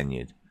another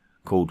Spaniard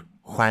called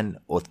Juan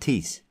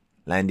Ortiz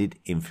landed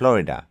in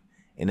Florida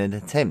in an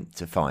attempt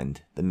to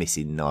find the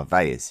missing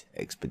Narváez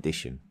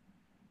expedition.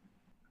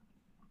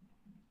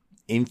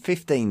 In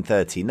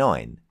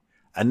 1539,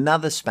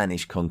 another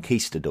Spanish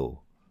conquistador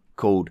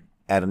called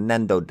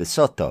Hernando de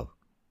Soto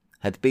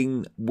had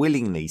been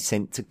willingly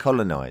sent to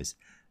colonise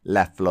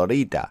La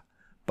Florida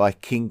by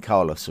King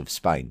Carlos of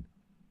Spain,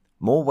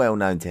 more well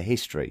known to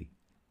history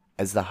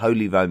as the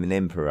Holy Roman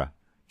Emperor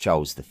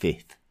Charles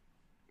V.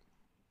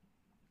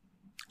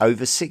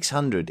 Over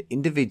 600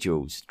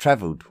 individuals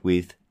travelled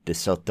with de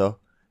Soto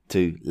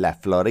to La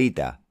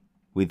Florida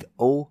with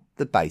all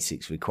the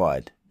basics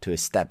required to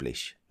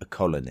establish a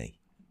colony.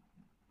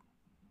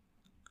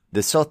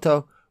 De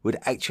Soto would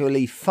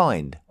actually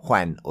find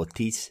Juan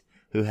Ortiz,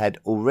 who had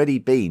already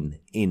been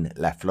in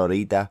La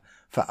Florida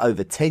for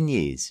over 10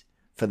 years,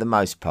 for the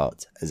most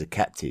part as a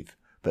captive,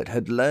 but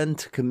had learned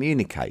to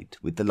communicate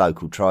with the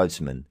local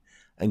tribesmen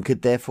and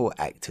could therefore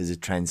act as a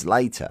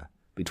translator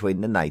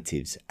between the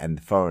natives and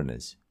the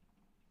foreigners.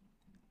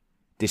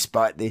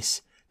 Despite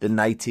this, the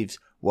natives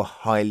were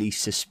highly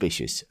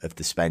suspicious of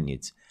the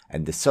Spaniards,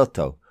 and de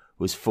Soto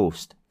was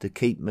forced to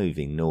keep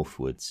moving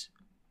northwards.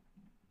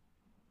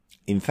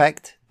 In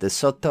fact, de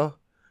Soto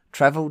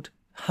travelled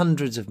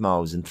hundreds of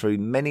miles and through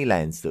many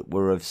lands that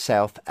were of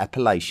South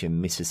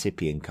Appalachian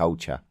Mississippian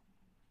culture.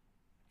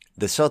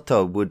 De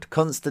Soto would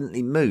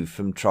constantly move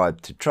from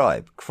tribe to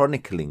tribe,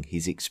 chronicling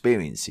his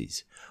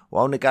experiences,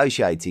 while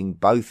negotiating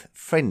both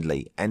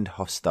friendly and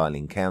hostile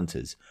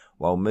encounters,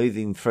 while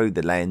moving through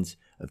the lands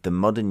of the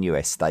modern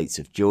US states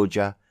of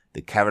Georgia,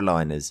 the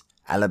Carolinas,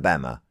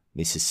 Alabama,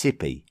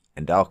 Mississippi,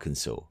 and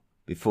Arkansas,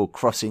 before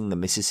crossing the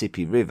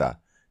Mississippi River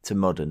to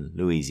modern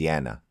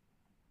Louisiana.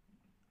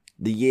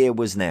 The year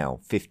was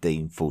now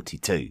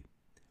 1542,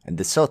 and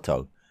de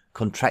Soto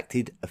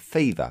contracted a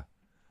fever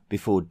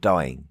before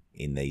dying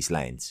in these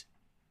lands.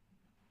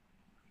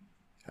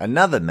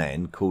 Another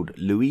man called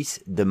Luis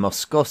de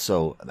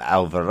Moscoso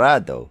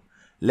Alvarado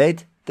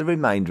led the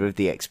remainder of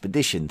the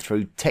expedition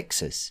through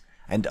Texas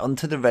and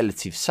onto the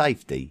relative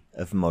safety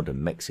of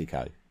modern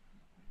Mexico.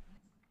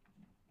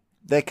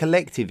 Their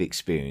collective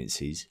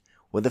experiences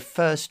were the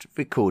first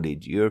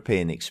recorded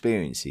European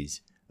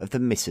experiences of the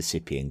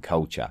Mississippian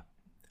culture,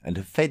 and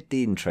have fed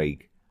the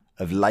intrigue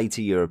of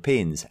later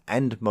Europeans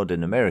and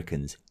modern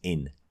Americans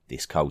in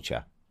this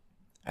culture.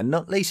 And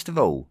not least of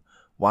all,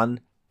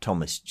 one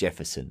Thomas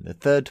Jefferson, the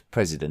third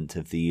President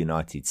of the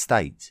United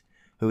States,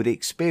 who had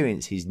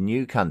experienced his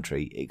new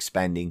country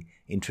expanding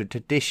into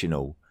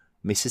traditional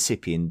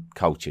Mississippian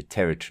culture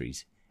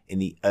territories in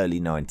the early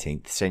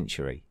 19th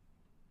century.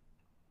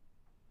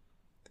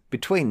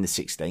 Between the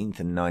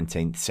 16th and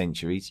 19th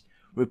centuries,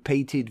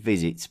 repeated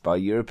visits by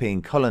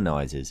European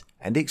colonisers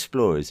and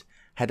explorers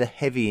had a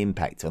heavy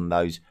impact on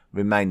those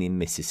remaining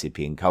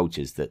Mississippian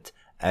cultures that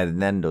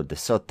Hernando de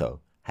Soto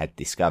had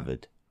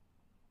discovered.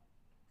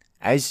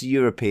 As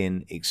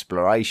European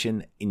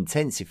exploration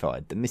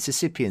intensified, the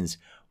Mississippians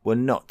were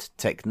not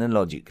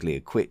technologically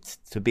equipped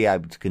to be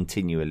able to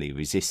continually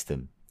resist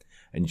them,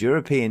 and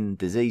European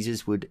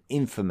diseases would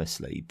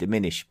infamously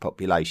diminish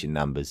population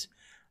numbers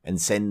and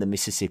send the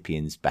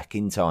Mississippians back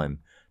in time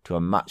to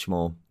a much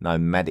more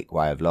nomadic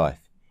way of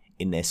life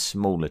in their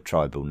smaller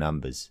tribal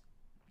numbers.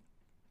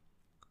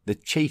 The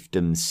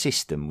chiefdom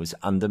system was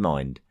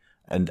undermined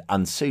and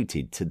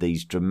unsuited to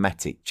these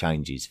dramatic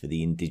changes for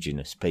the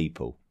indigenous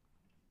people.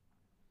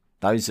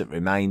 Those that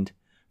remained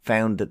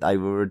found that they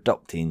were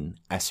adopting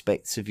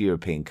aspects of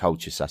European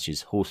culture such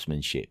as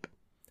horsemanship,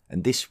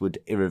 and this would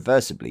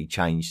irreversibly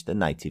change the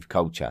native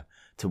culture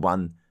to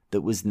one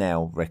that was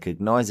now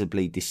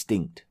recognisably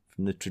distinct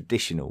from the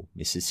traditional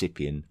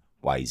Mississippian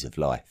ways of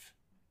life.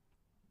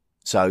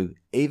 So,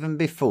 even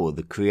before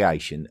the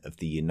creation of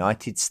the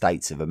United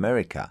States of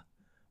America,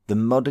 the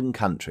modern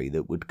country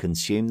that would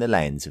consume the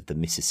lands of the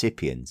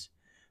Mississippians,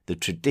 the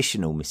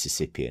traditional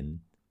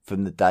Mississippian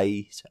from the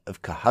days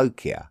of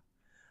Cahokia,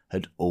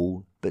 had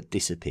all but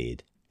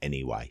disappeared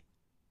anyway.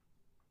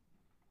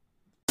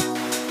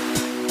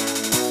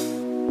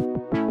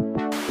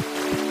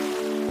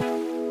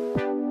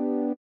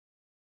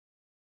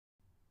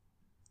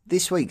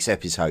 This week's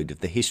episode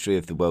of the History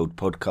of the World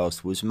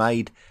podcast was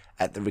made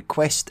at the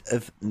request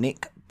of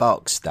Nick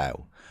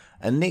Barksdale,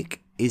 and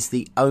Nick is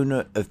the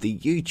owner of the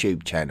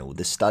YouTube channel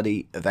The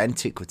Study of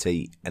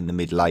Antiquity and the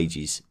Middle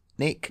Ages.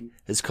 Nick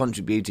has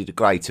contributed a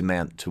great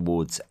amount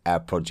towards our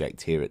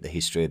project here at the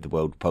History of the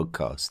World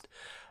podcast.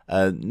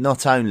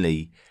 Not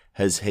only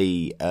has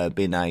he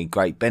been a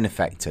great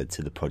benefactor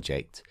to the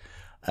project,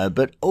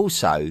 but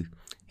also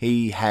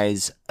he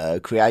has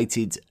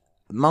created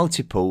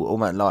multiple,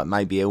 almost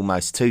 24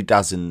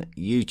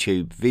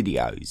 YouTube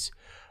videos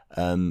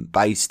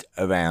based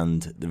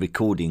around the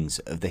recordings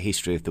of the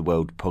History of the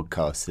World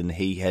podcast, and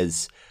he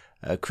has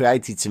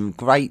created some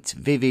great,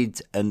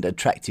 vivid and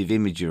attractive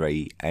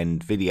imagery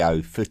and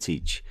video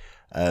footage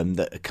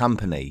that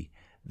accompany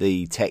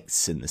the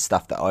texts and the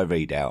stuff that I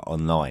read out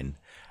online.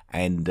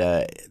 And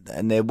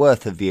they're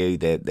worth a view.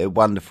 They're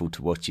wonderful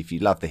to watch. If you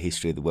love the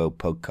History of the World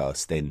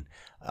podcast, then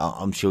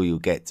I'm sure you'll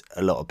get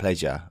a lot of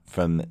pleasure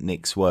from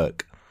Nick's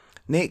work.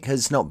 Nick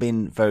has not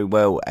been very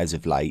well as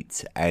of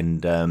late,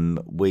 and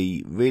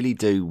we really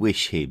do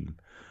wish him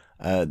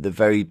the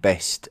very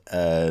best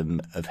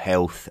of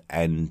health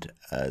and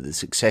the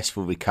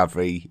successful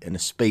recovery and a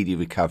speedy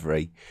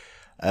recovery.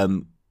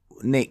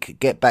 Nick,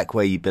 get back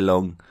where you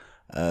belong,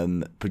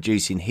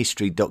 producing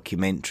history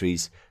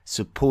documentaries,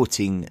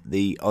 supporting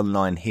the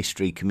online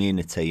history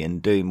community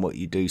and doing what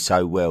you do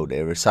so well.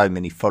 There are so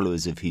many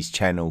followers of his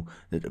channel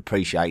that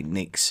appreciate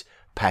Nick's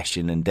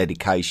passion and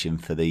dedication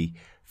for the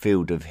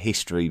field of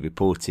history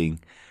reporting.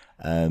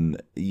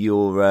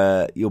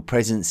 Your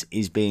presence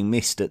is being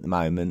missed at the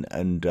moment,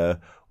 and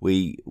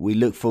we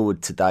look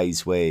forward to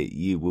days where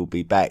you will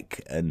be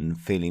back and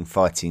feeling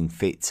fighting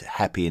fit,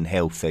 happy and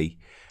healthy.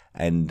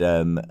 And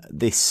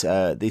this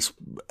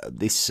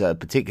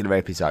particular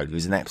episode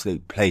was an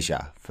absolute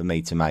pleasure for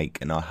me to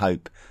make, and I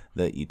hope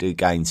that you do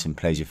gain some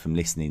pleasure from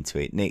listening to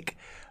it. Nick,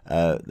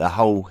 the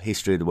whole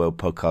History of the World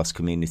podcast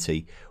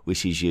community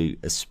wishes you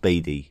a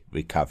speedy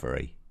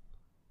recovery.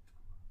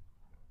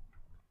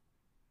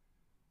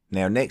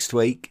 Now, next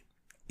week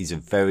is a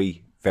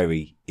very,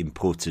 very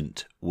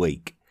important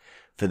week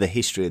for the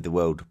History of the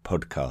World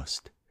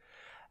podcast,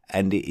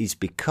 and it is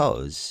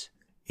because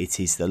it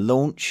is the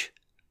launch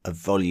of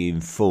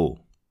Volume 4,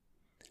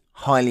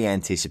 highly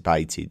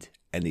anticipated,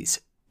 and it's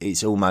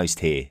almost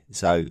here.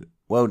 So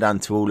well done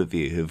to all of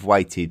you who have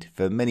waited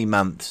for many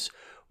months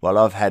while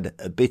I've had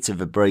a bit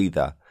of a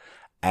breather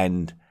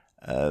and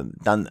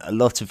done a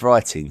lot of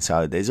writing.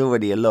 So there's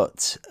already a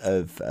lot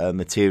of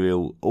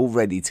material all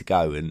ready to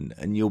go,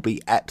 and you'll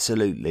be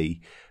absolutely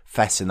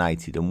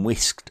fascinated and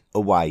whisked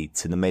away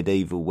to the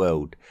medieval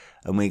world.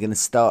 And we're going to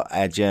start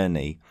our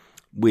journey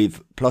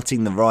with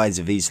plotting the rise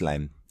of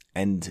Islam.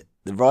 And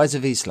the rise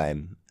of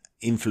Islam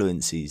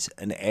influences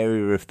an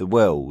area of the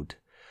world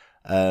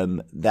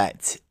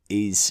that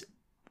is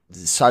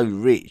so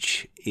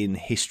rich in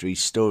history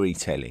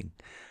storytelling,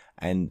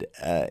 and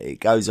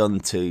it goes on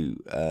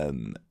to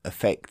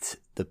affect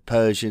the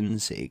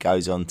Persians, it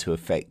goes on to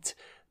affect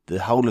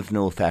the whole of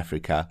North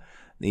Africa,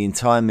 the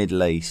entire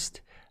Middle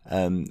East.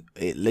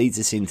 It leads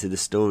us into the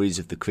stories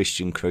of the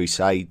Christian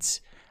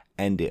Crusades,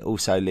 and it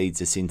also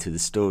leads us into the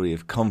story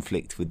of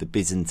conflict with the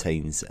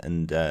Byzantines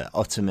and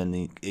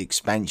Ottoman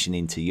expansion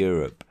into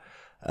Europe.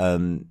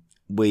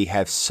 We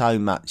have so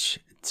much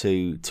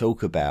to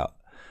talk about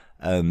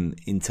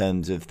in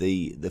terms of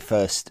the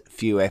first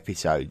few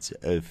episodes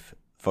of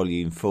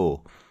Volume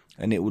 4,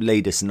 and it will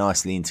lead us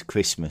nicely into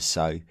Christmas.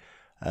 So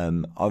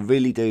I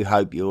really do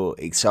hope you're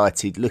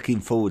excited, looking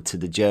forward to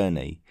the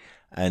journey.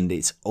 and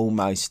it's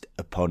almost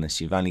upon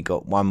us. You've only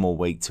got one more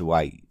week to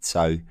wait.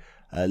 So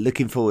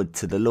looking forward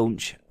to the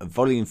launch of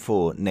Volume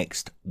 4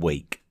 next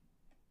week.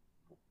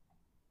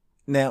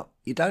 Now,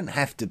 you don't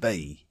have to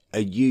be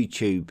a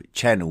YouTube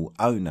channel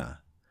owner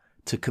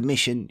to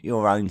commission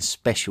your own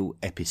special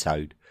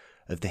episode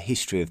of the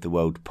History of the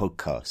World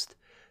podcast.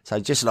 So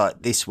just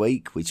like this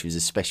week, which was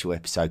a special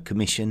episode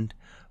commissioned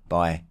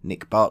by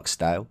Nick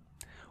Barksdale,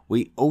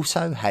 we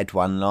also had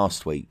one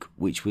last week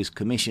which was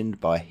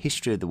commissioned by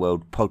History of the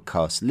World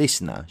podcast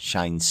listener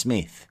Shane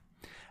Smith.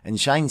 And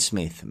Shane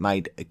Smith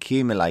made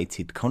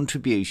accumulated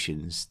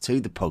contributions to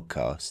the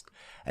podcast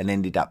and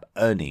ended up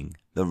earning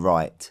the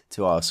right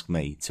to ask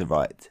me to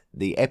write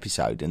the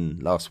episode.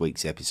 And last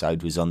week's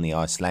episode was on the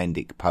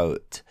Icelandic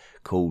poet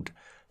called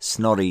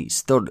Snorri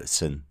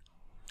Sturluson.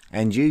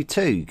 And you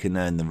too can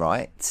earn the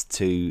right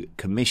to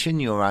commission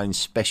your own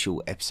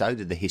special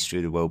episode of the History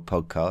of the World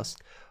podcast.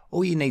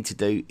 All you need to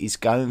do is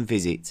go and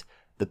visit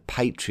the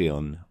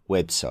Patreon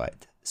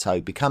website.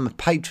 So become a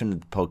patron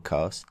of the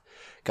podcast.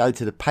 Go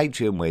to the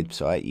Patreon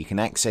website. You can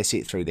access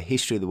it through the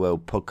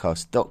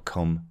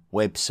historyoftheworldpodcast.com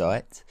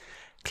website.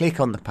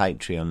 Click on the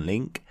Patreon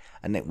link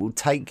and it will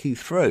take you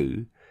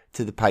through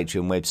to the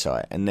Patreon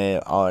website. And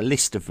there are a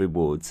list of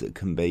rewards that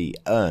can be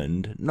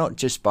earned, not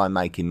just by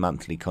making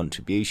monthly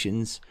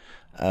contributions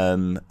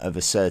of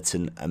a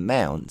certain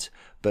amount,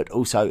 but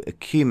also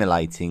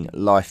accumulating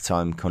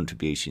lifetime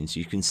contributions.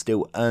 You can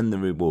still earn the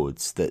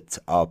rewards that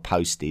are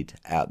posted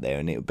out there,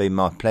 and it would be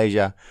my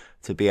pleasure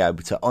to be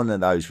able to honour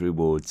those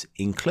rewards,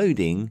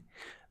 including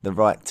the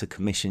right to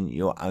commission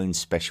your own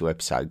special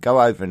episode.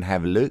 Go over and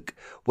have a look.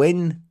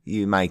 When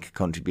you make a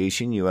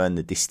contribution, you earn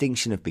the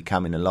distinction of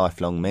becoming a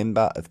lifelong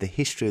member of the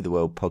History of the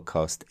World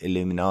podcast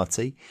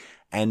Illuminati.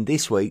 And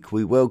this week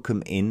we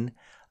welcome in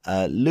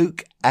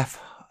Luke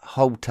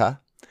Afholter,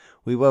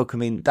 we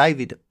welcome in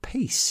David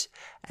Peace,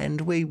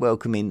 and we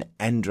welcome in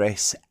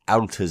Andres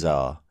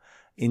Altazar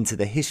into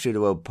the History of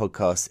the World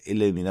podcast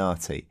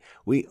Illuminati.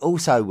 We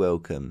also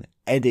welcome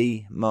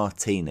Eddie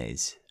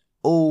Martinez.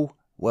 All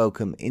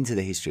welcome into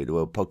the History of the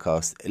World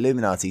podcast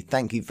Illuminati.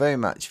 Thank you very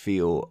much for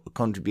your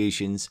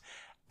contributions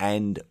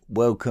and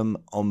welcome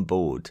on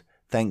board.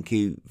 Thank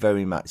you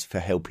very much for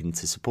helping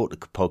to support the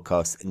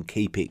podcast and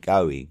keep it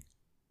going.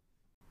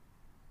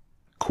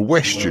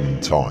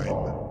 Question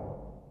time.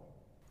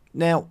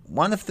 Now,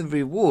 one of the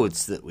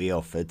rewards that we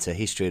offer to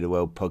History of the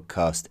World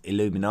podcast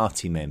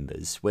Illuminati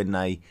members when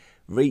they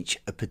reach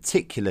a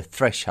particular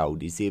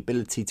threshold is the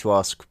ability to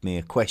ask me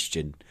a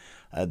question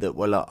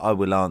that I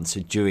will answer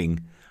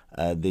during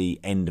the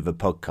end of a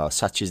podcast,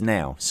 such as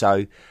now.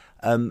 So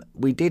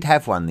we did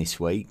have one this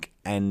week,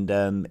 and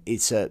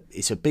it's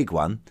a big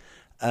one.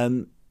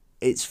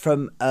 It's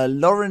from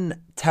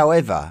Lauren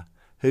Taueva,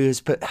 who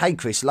has put, "Hey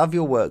Chris, love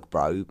your work,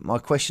 bro. My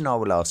question I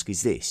will ask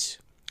is this.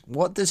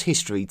 What does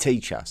history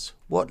teach us?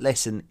 What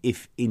lesson,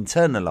 if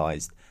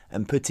internalised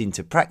and put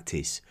into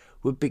practice,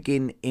 would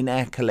begin in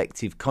our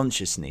collective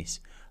consciousness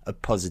a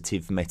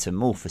positive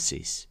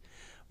metamorphosis?"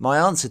 My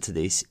answer to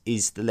this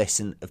is the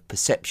lesson of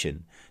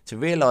perception, to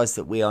realise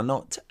that we are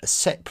not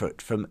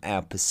separate from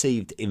our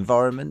perceived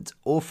environment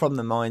or from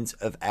the minds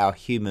of our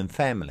human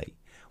family.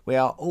 We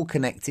are all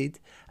connected,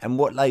 and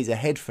what lays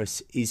ahead for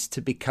us is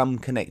to become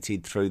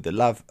connected through the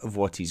love of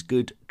what is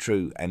good,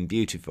 true and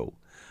beautiful.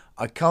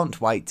 I can't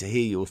wait to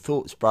hear your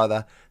thoughts,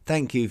 brother.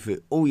 Thank you for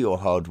all your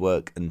hard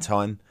work and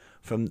time.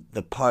 From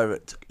the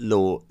Pirate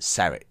Law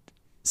Sarret.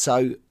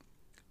 So,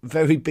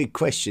 very big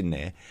question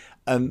there.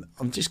 I'm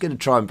just going to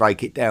try and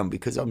break it down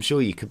because I'm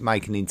sure you could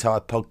make an entire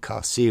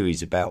podcast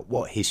series about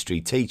what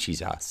history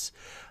teaches us.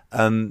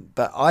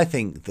 But I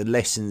think the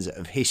lessons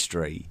of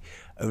history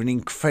are an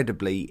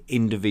incredibly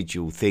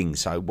individual thing.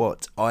 So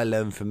what I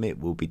learn from it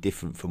will be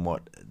different from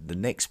what the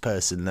next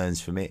person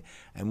learns from it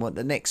and what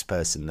the next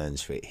person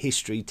learns from it.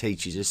 History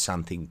teaches us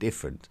something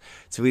different.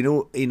 So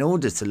in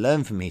order to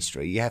learn from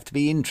history, you have to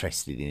be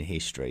interested in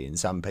history, and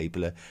some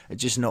people are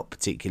just not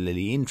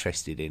particularly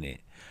interested in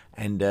it.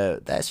 And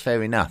that's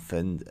fair enough.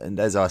 And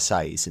as I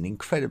say, it's an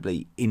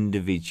incredibly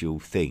individual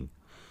thing.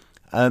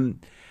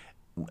 In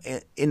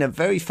a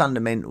very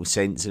fundamental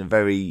sense, to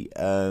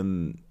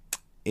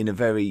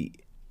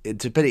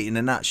put it in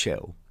a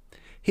nutshell,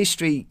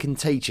 history can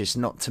teach us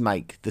not to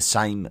make the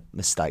same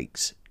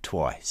mistakes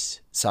twice.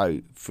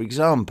 So, for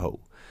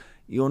example,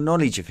 your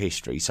knowledge of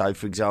history. So,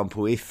 for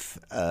example, if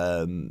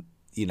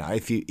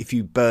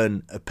you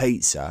burn a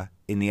pizza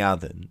in the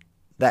oven,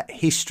 that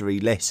history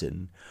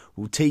lesson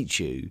will teach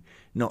you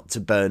not to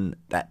burn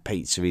that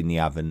pizza in the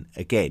oven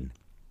again.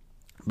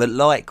 But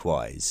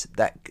likewise,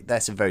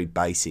 that's a very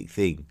basic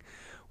thing.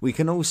 We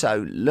can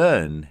also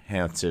learn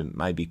how to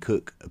maybe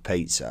cook a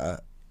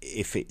pizza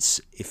if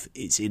it's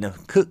in a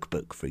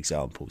cookbook, for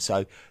example.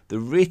 So the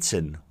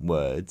written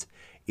word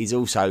is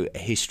also a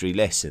history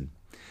lesson.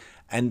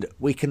 And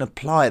we can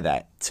apply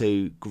that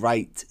to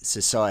great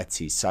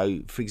societies.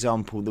 So, for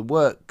example, the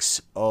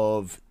works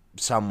of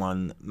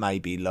someone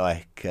maybe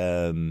like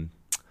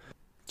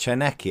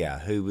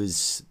Chanakya, who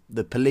was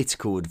the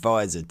political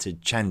advisor to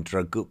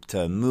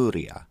Chandragupta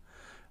Maurya,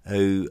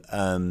 who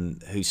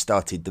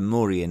started the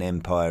Mauryan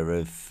Empire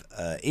of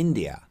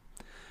India.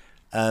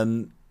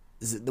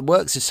 The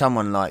works of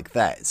someone like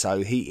that,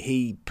 so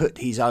he put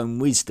his own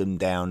wisdom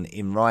down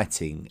in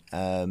writing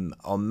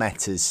on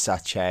matters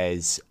such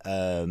as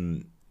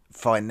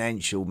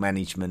financial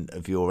management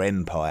of your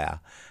empire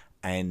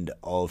and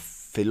of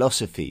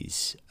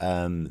philosophies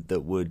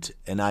that would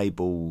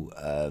enable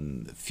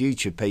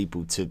future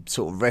people to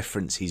sort of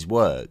reference his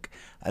work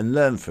and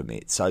learn from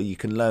it. So you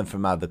can learn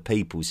from other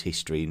people's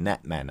history in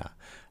that manner.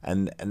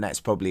 And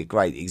that's probably a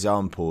great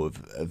example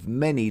of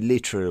many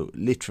literal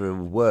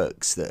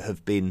works that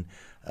have been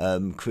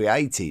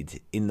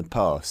created in the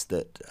past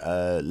that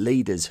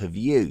leaders have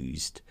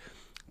used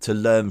to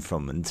learn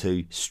from and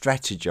to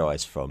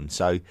strategize from.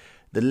 So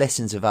the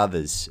lessons of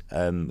others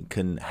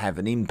can have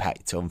an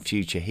impact on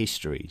future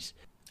histories.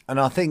 And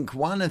I think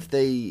one of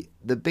the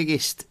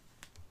biggest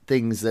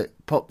things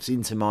that pops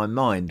into my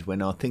mind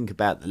when I think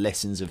about the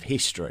lessons of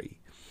history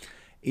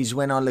is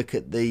when I look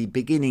at the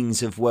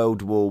beginnings of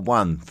World War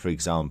I, for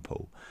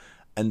example,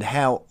 and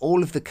how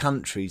all of the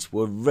countries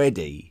were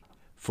ready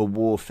for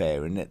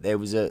warfare, and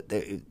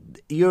that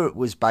Europe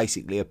was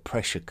basically a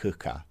pressure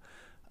cooker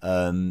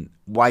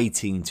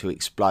waiting to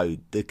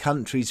explode. The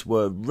countries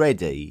were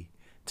ready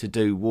to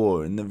do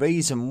war, and the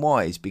reason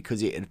why is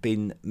because it had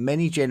been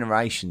many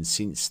generations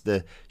since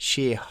the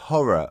sheer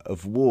horror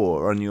of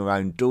war on your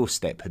own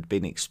doorstep had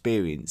been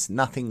experienced.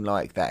 Nothing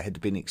like that had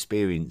been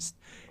experienced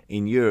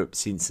in Europe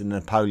since the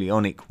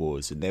Napoleonic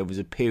Wars, and there was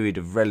a period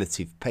of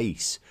relative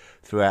peace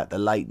throughout the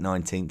late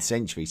 19th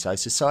century. So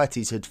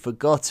societies had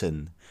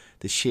forgotten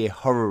the sheer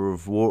horror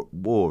of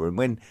war. And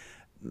when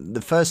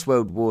the First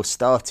World War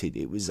started,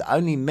 it was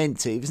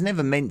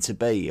never meant to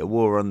be a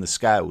war on the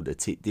scale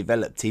that it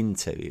developed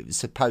into. It was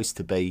supposed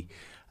to be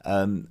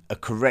a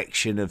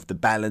correction of the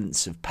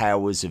balance of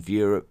powers of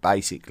Europe,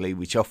 basically,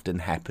 which often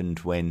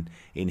happened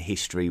in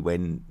history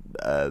when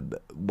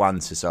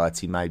one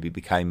society maybe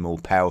became more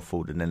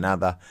powerful than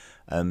another.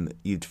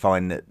 You'd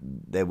find that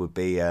there would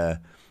be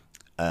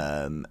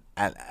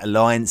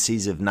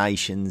alliances of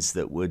nations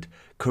that would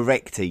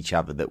correct each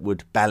other, that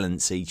would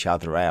balance each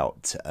other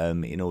out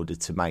in order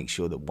to make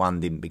sure that one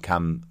didn't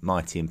become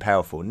mighty and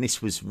powerful. And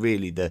this was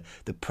really the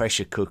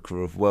pressure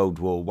cooker of World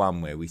War I,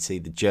 where we see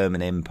the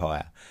German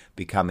Empire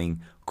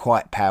becoming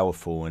quite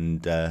powerful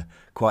and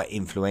quite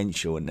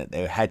influential, and that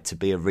there had to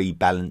be a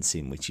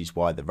rebalancing, which is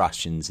why the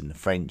Russians and the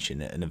French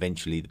and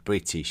eventually the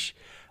British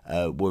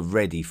were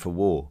ready for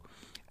war.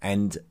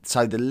 And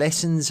so the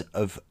lessons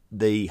of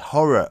the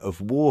horror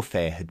of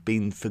warfare had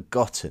been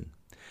forgotten.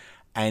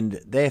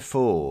 And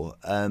therefore,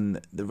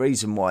 the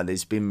reason why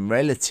there's been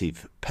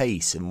relative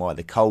peace and why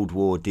the Cold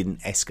War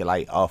didn't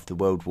escalate after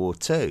World War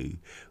II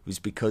was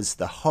because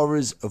the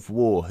horrors of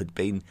war had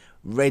been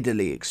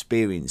readily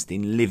experienced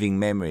in living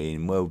memory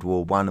in World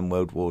War I and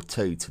World War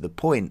II, to the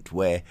point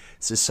where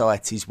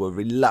societies were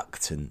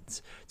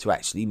reluctant to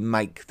actually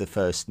make the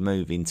first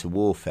move into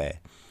warfare.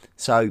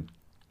 So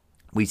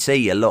we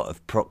see a lot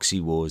of proxy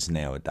wars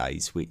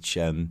nowadays, which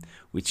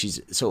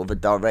is sort of a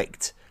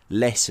direct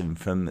lesson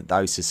from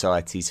those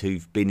societies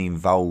who've been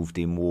involved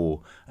in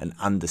war and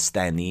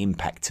understand the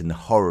impact and the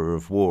horror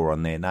of war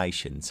on their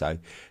nation. So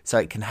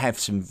it can have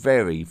some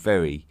very,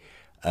 very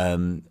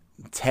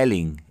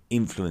telling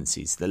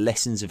influences. The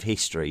lessons of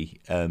history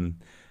can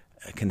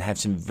have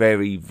some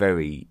very,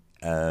 very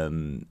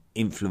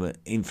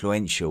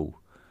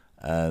influential.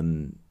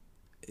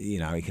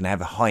 It can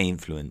have a high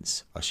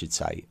influence, I should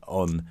say,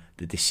 on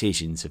the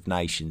decisions of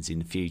nations in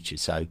the future.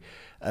 So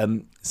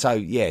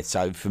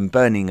from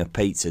burning a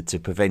pizza to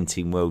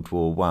preventing World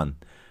War One,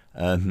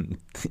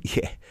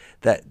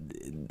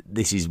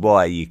 this is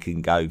why you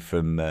can go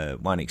from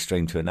one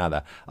extreme to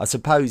another. I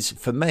suppose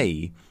for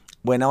me,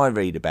 when I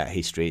read about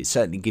history, it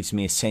certainly gives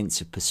me a sense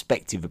of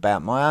perspective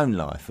about my own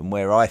life and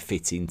where I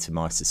fit into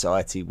my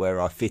society, where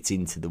I fit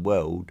into the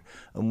world,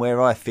 and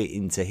where I fit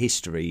into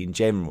history in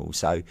general.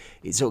 So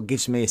it sort of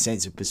gives me a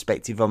sense of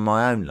perspective on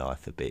my own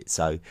life a bit.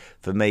 So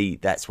for me,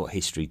 that's what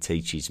history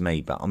teaches me.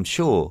 But I'm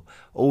sure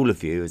all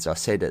of you, as I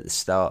said at the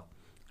start,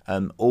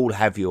 all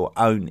have your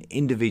own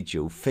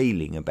individual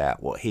feeling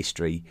about what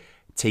history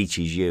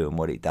teaches you and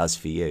what it does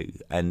for you.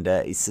 And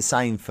it's the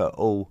same for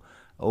all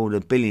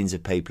the billions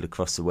of people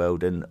across the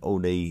world and all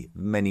the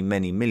many,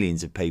 many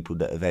millions of people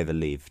that have ever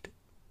lived.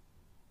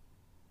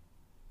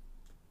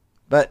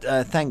 But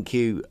thank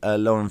you,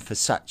 Lauren, for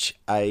such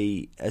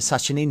an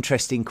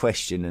interesting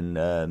question,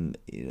 and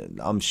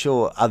I'm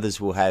sure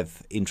others will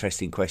have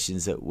interesting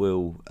questions that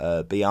will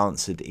be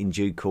answered in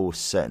due course,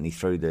 certainly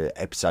through the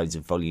episodes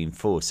of Volume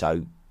 4.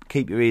 So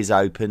keep your ears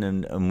open,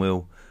 and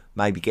we'll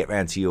maybe get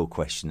round to your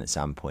question at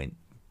some point.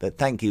 But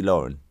thank you,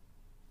 Lauren.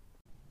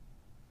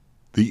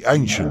 The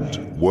Ancient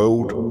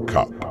World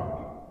Cup.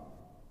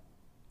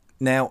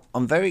 Now,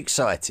 I'm very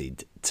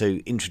excited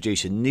to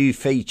introduce a new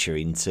feature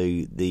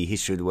into the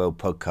History of the World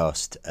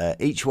podcast.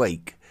 Each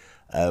week,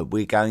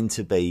 we're going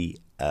to be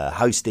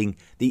hosting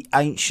the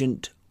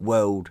Ancient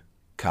World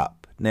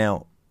Cup.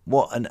 Now,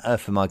 what on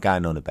earth am I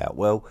going on about?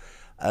 Well,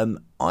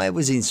 I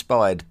was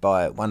inspired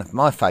by one of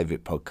my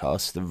favourite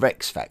podcasts, The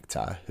Rex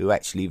Factor, who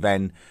actually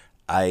ran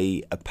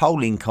a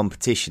polling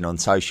competition on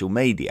social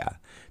media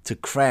to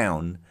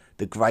crown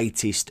the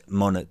greatest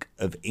monarch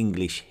of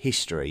English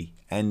history.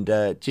 And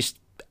just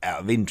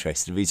out of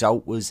interest, the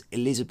result was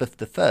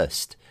Elizabeth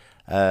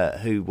I,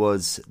 who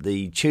was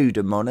the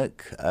Tudor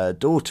monarch,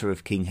 daughter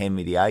of King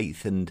Henry VIII,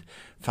 and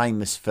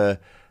famous for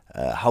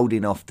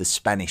holding off the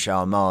Spanish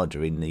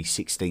Armada in the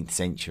 16th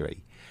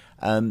century.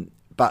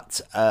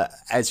 But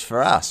as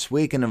for us,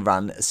 we're going to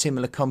run a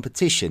similar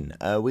competition.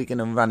 We're going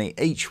to run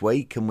it each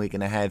week, and we're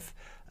going to have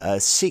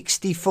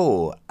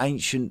 64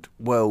 ancient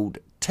world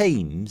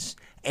teams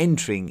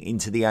entering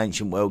into the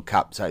Ancient World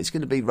Cup. So it's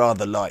going to be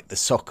rather like the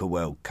Soccer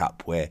World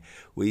Cup, where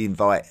we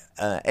invite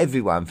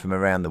everyone from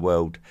around the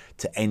world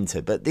to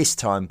enter. But this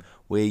time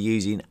we're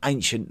using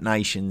ancient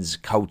nations,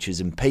 cultures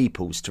and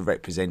peoples to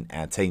represent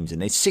our teams.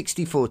 And there's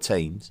 64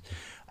 teams.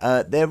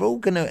 They're all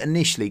going to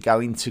initially go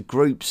into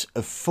groups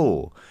of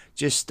 4,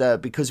 just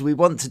because we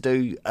want to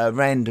do a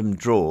random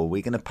draw.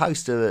 We're going to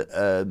post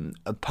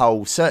a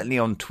poll, certainly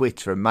on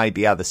Twitter and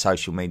maybe other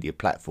social media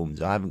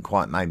platforms. I haven't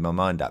quite made my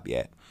mind up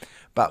yet.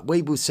 But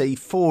we will see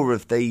 4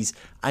 of these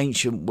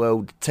ancient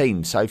world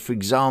teams. So, for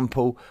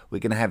example, we're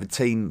going to have a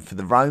team for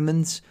the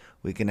Romans.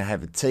 We're going to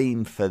have a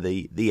team for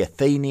the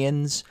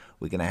Athenians.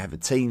 We're going to have a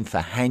team for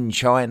Han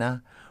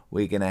China.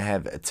 We're going to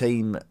have a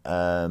team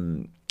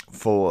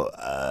for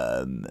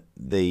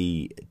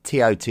the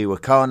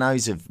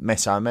Teotihuacanos of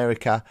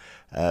Mesoamerica.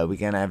 We're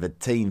going to have a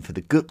team for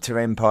the Gupta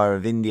Empire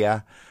of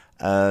India,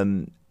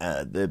 the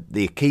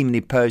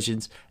Achaemenid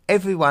Persians.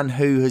 Everyone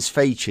who has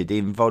featured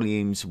in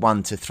volumes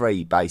 1 to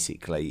 3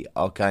 basically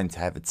are going to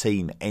have a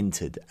team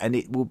entered, and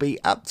it will be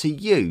up to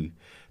you,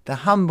 the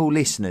humble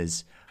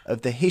listeners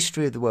of the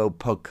History of the World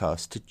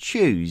podcast, to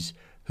choose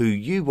who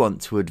you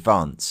want to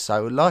advance.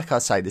 So like I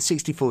say, the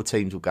 64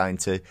 teams will go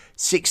into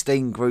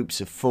 16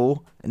 groups of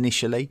 4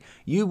 initially.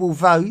 You will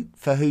vote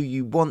for who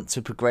you want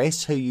to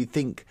progress, who you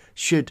think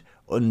should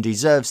and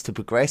deserves to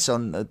progress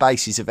on the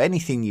basis of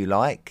anything you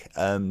like.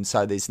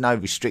 So there's no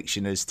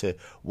restriction as to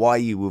why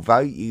you will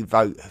vote. You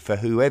vote for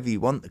whoever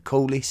you want, the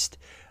coolest,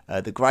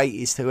 the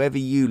greatest, whoever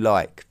you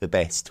like the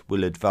best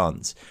will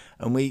advance.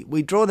 And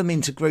we draw them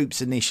into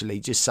groups initially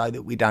just so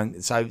that we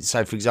don't... So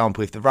for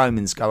example, if the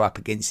Romans go up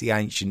against the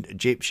ancient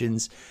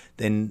Egyptians,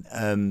 then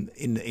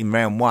in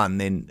round 1,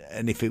 then,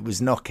 and if it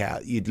was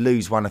knockout, you'd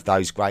lose one of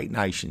those great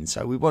nations.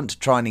 So we want to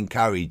try and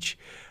encourage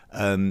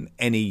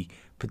any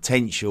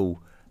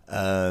potential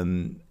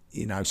strong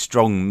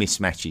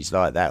mismatches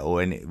like that,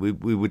 or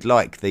we would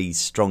like these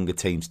stronger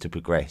teams to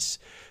progress.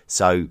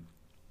 So,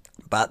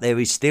 but there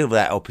is still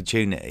that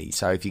opportunity.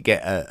 So if you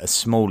get a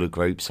smaller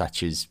group,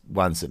 such as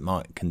ones that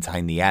might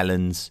contain the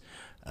Alans,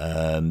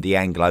 the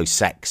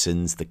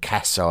Anglo-Saxons, the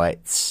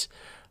Kassites,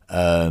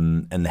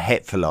 and the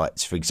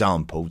Hephthalites, for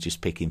example,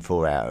 just picking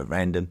 4 out at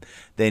random,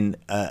 then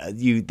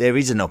there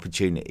is an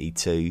opportunity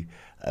to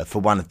for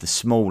one of the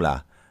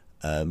smaller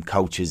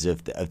cultures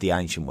of the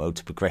ancient world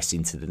to progress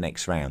into the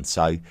next round.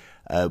 So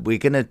we're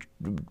going to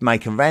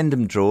make a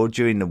random draw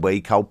during the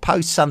week. I'll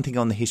post something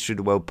on the History of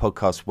the World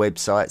podcast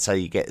website, so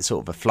you get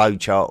sort of a flow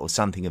chart or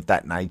something of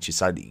that nature,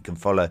 so that you can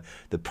follow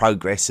the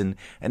progress, and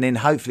then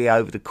hopefully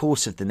over the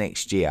course of the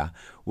next year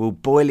we'll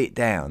boil it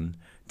down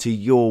to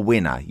your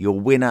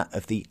winner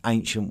of the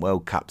Ancient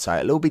World Cup. So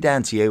it'll all be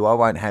down to you. I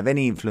won't have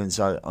any influence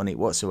on it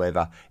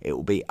whatsoever. It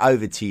will be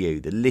over to you,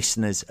 the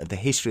listeners of the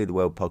History of the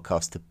World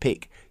podcast, to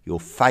pick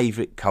your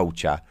favourite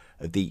culture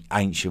of the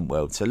ancient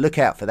world. So look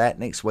out for that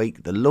next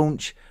week, the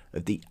launch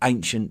of the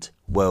Ancient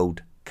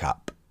World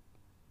Cup.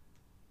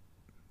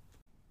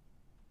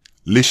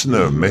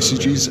 Listener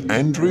messages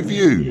and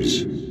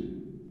reviews.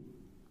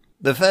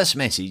 The first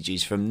message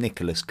is from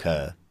Nicholas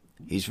Kerr.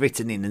 He's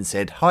written in and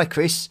said, "Hi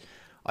Chris,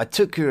 I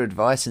took your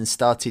advice and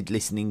started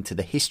listening to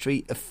the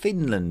History of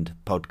Finland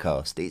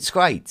podcast. It's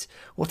great.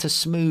 What a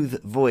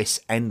smooth voice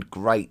and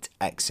great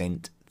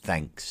accent.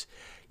 Thanks."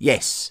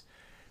 Yes,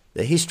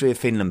 the History of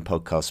Finland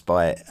podcast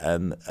by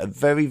a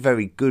very,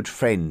 very good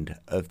friend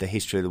of the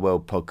History of the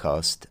World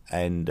podcast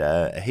and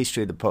a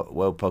History of the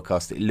World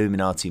podcast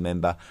Illuminati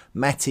member,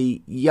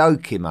 Matti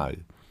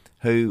Joukimo,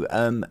 who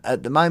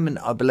at the moment,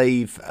 I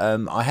believe,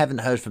 I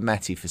haven't heard from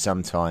Matty for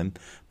some time,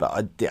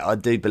 but I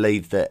do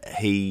believe that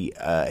he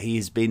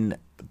has been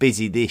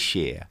busy this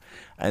year.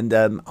 And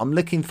I'm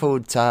looking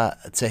forward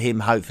to him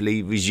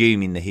hopefully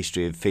resuming the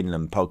History of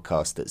Finland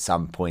podcast at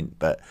some point.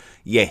 But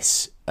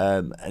yes,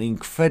 an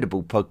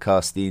incredible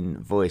podcasting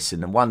voice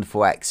and a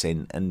wonderful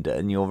accent.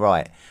 And you're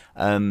right.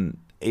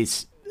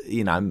 It's,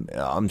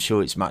 I'm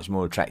sure it's much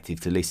more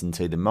attractive to listen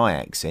to than my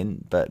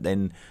accent. But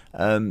then...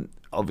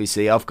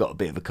 obviously, I've got a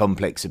bit of a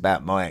complex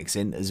about my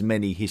accent, as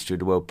many History of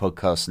the World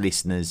podcast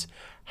listeners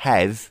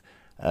have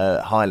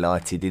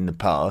highlighted in the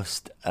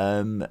past,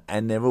 and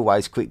they're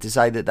always quick to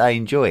say that they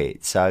enjoy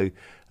it. So,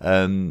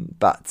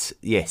 but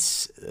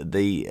yes,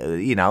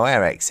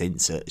 our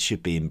accents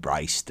should be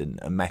embraced, and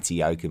Matti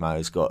Joukimo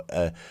has got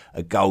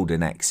a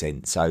golden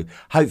accent. So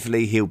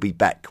hopefully he'll be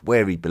back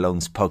where he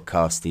belongs,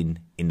 podcasting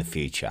in the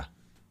future.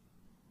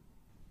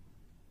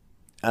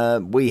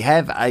 we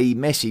have a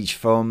message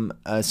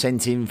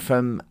sent in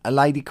from a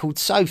lady called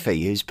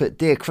Sophie, who's put,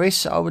 "Dear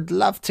Chris, I would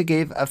love to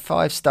give a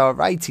 5-star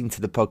rating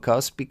to the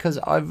podcast because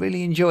I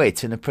really enjoy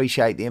it and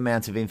appreciate the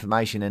amount of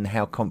information and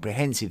how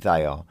comprehensive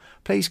they are.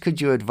 Please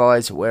could you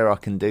advise where I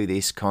can do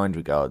this? Kind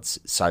regards,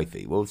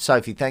 Sophie." Well,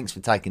 Sophie, thanks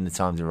for taking the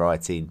time to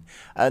write in.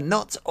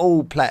 Not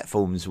all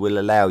platforms will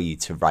allow you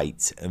to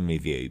rate and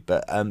review,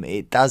 but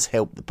it does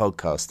help the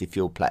podcast if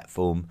your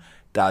platform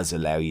does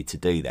allow you to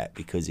do that,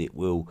 because it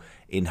will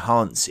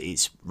enhance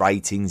its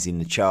ratings in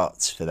the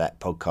charts for that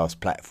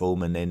podcast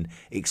platform and then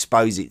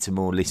expose it to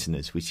more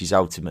listeners, which is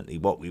ultimately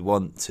what we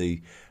want to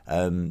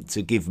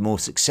give more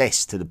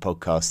success to the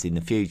podcast in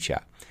the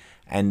future.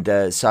 And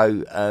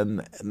so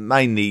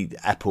mainly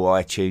Apple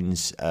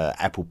iTunes,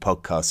 Apple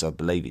Podcasts, I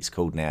believe it's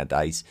called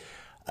nowadays,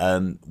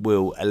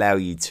 will allow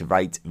you to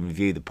rate and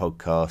review the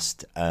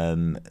podcast.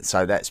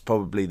 So that's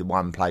probably the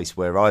one place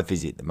where I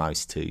visit the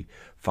most to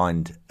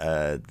find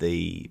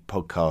the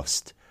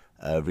podcast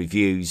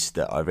reviews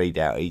that I read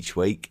out each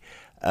week.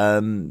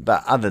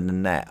 But other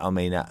than that, I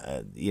mean,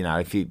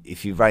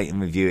 if you rate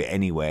and review it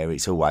anywhere,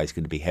 it's always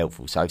going to be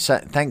helpful. So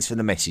thanks for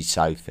the message,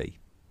 Sophie.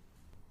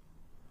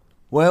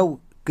 Well,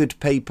 good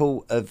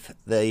people of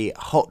the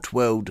Hot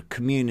World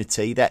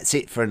community, that's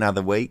it for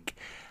another week.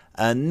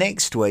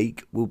 Next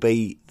week will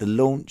be the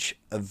launch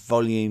of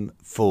Volume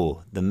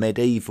 4, The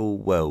Medieval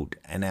World,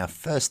 and our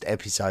first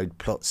episode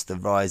plots the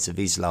rise of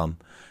Islam.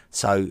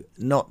 So,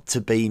 not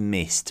to be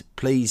missed.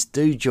 Please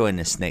do join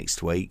us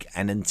next week,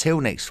 and until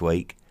next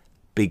week,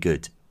 be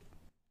good.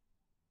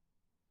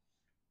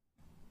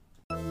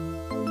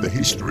 The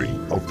History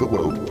of the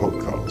World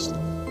podcast,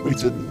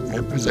 written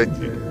and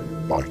presented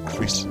by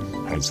Chris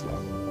Hasler.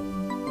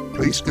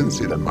 Please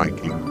consider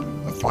making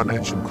a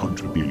financial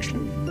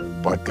contribution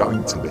by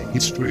going to the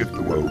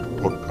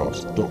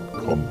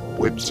historyoftheworldpodcast.com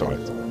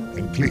website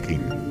and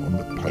clicking on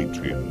the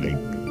Patreon link.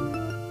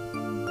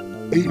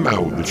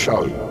 Email the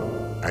show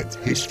at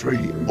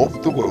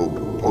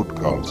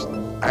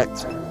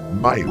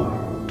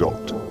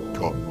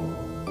historyoftheworldpodcast@mail.com.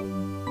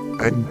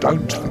 And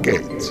don't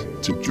forget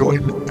to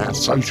join our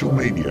social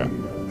media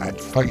at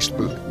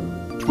Facebook,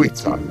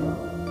 Twitter,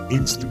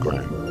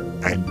 Instagram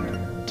and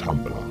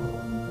Tumblr.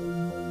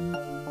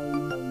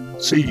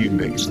 See you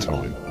next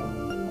time.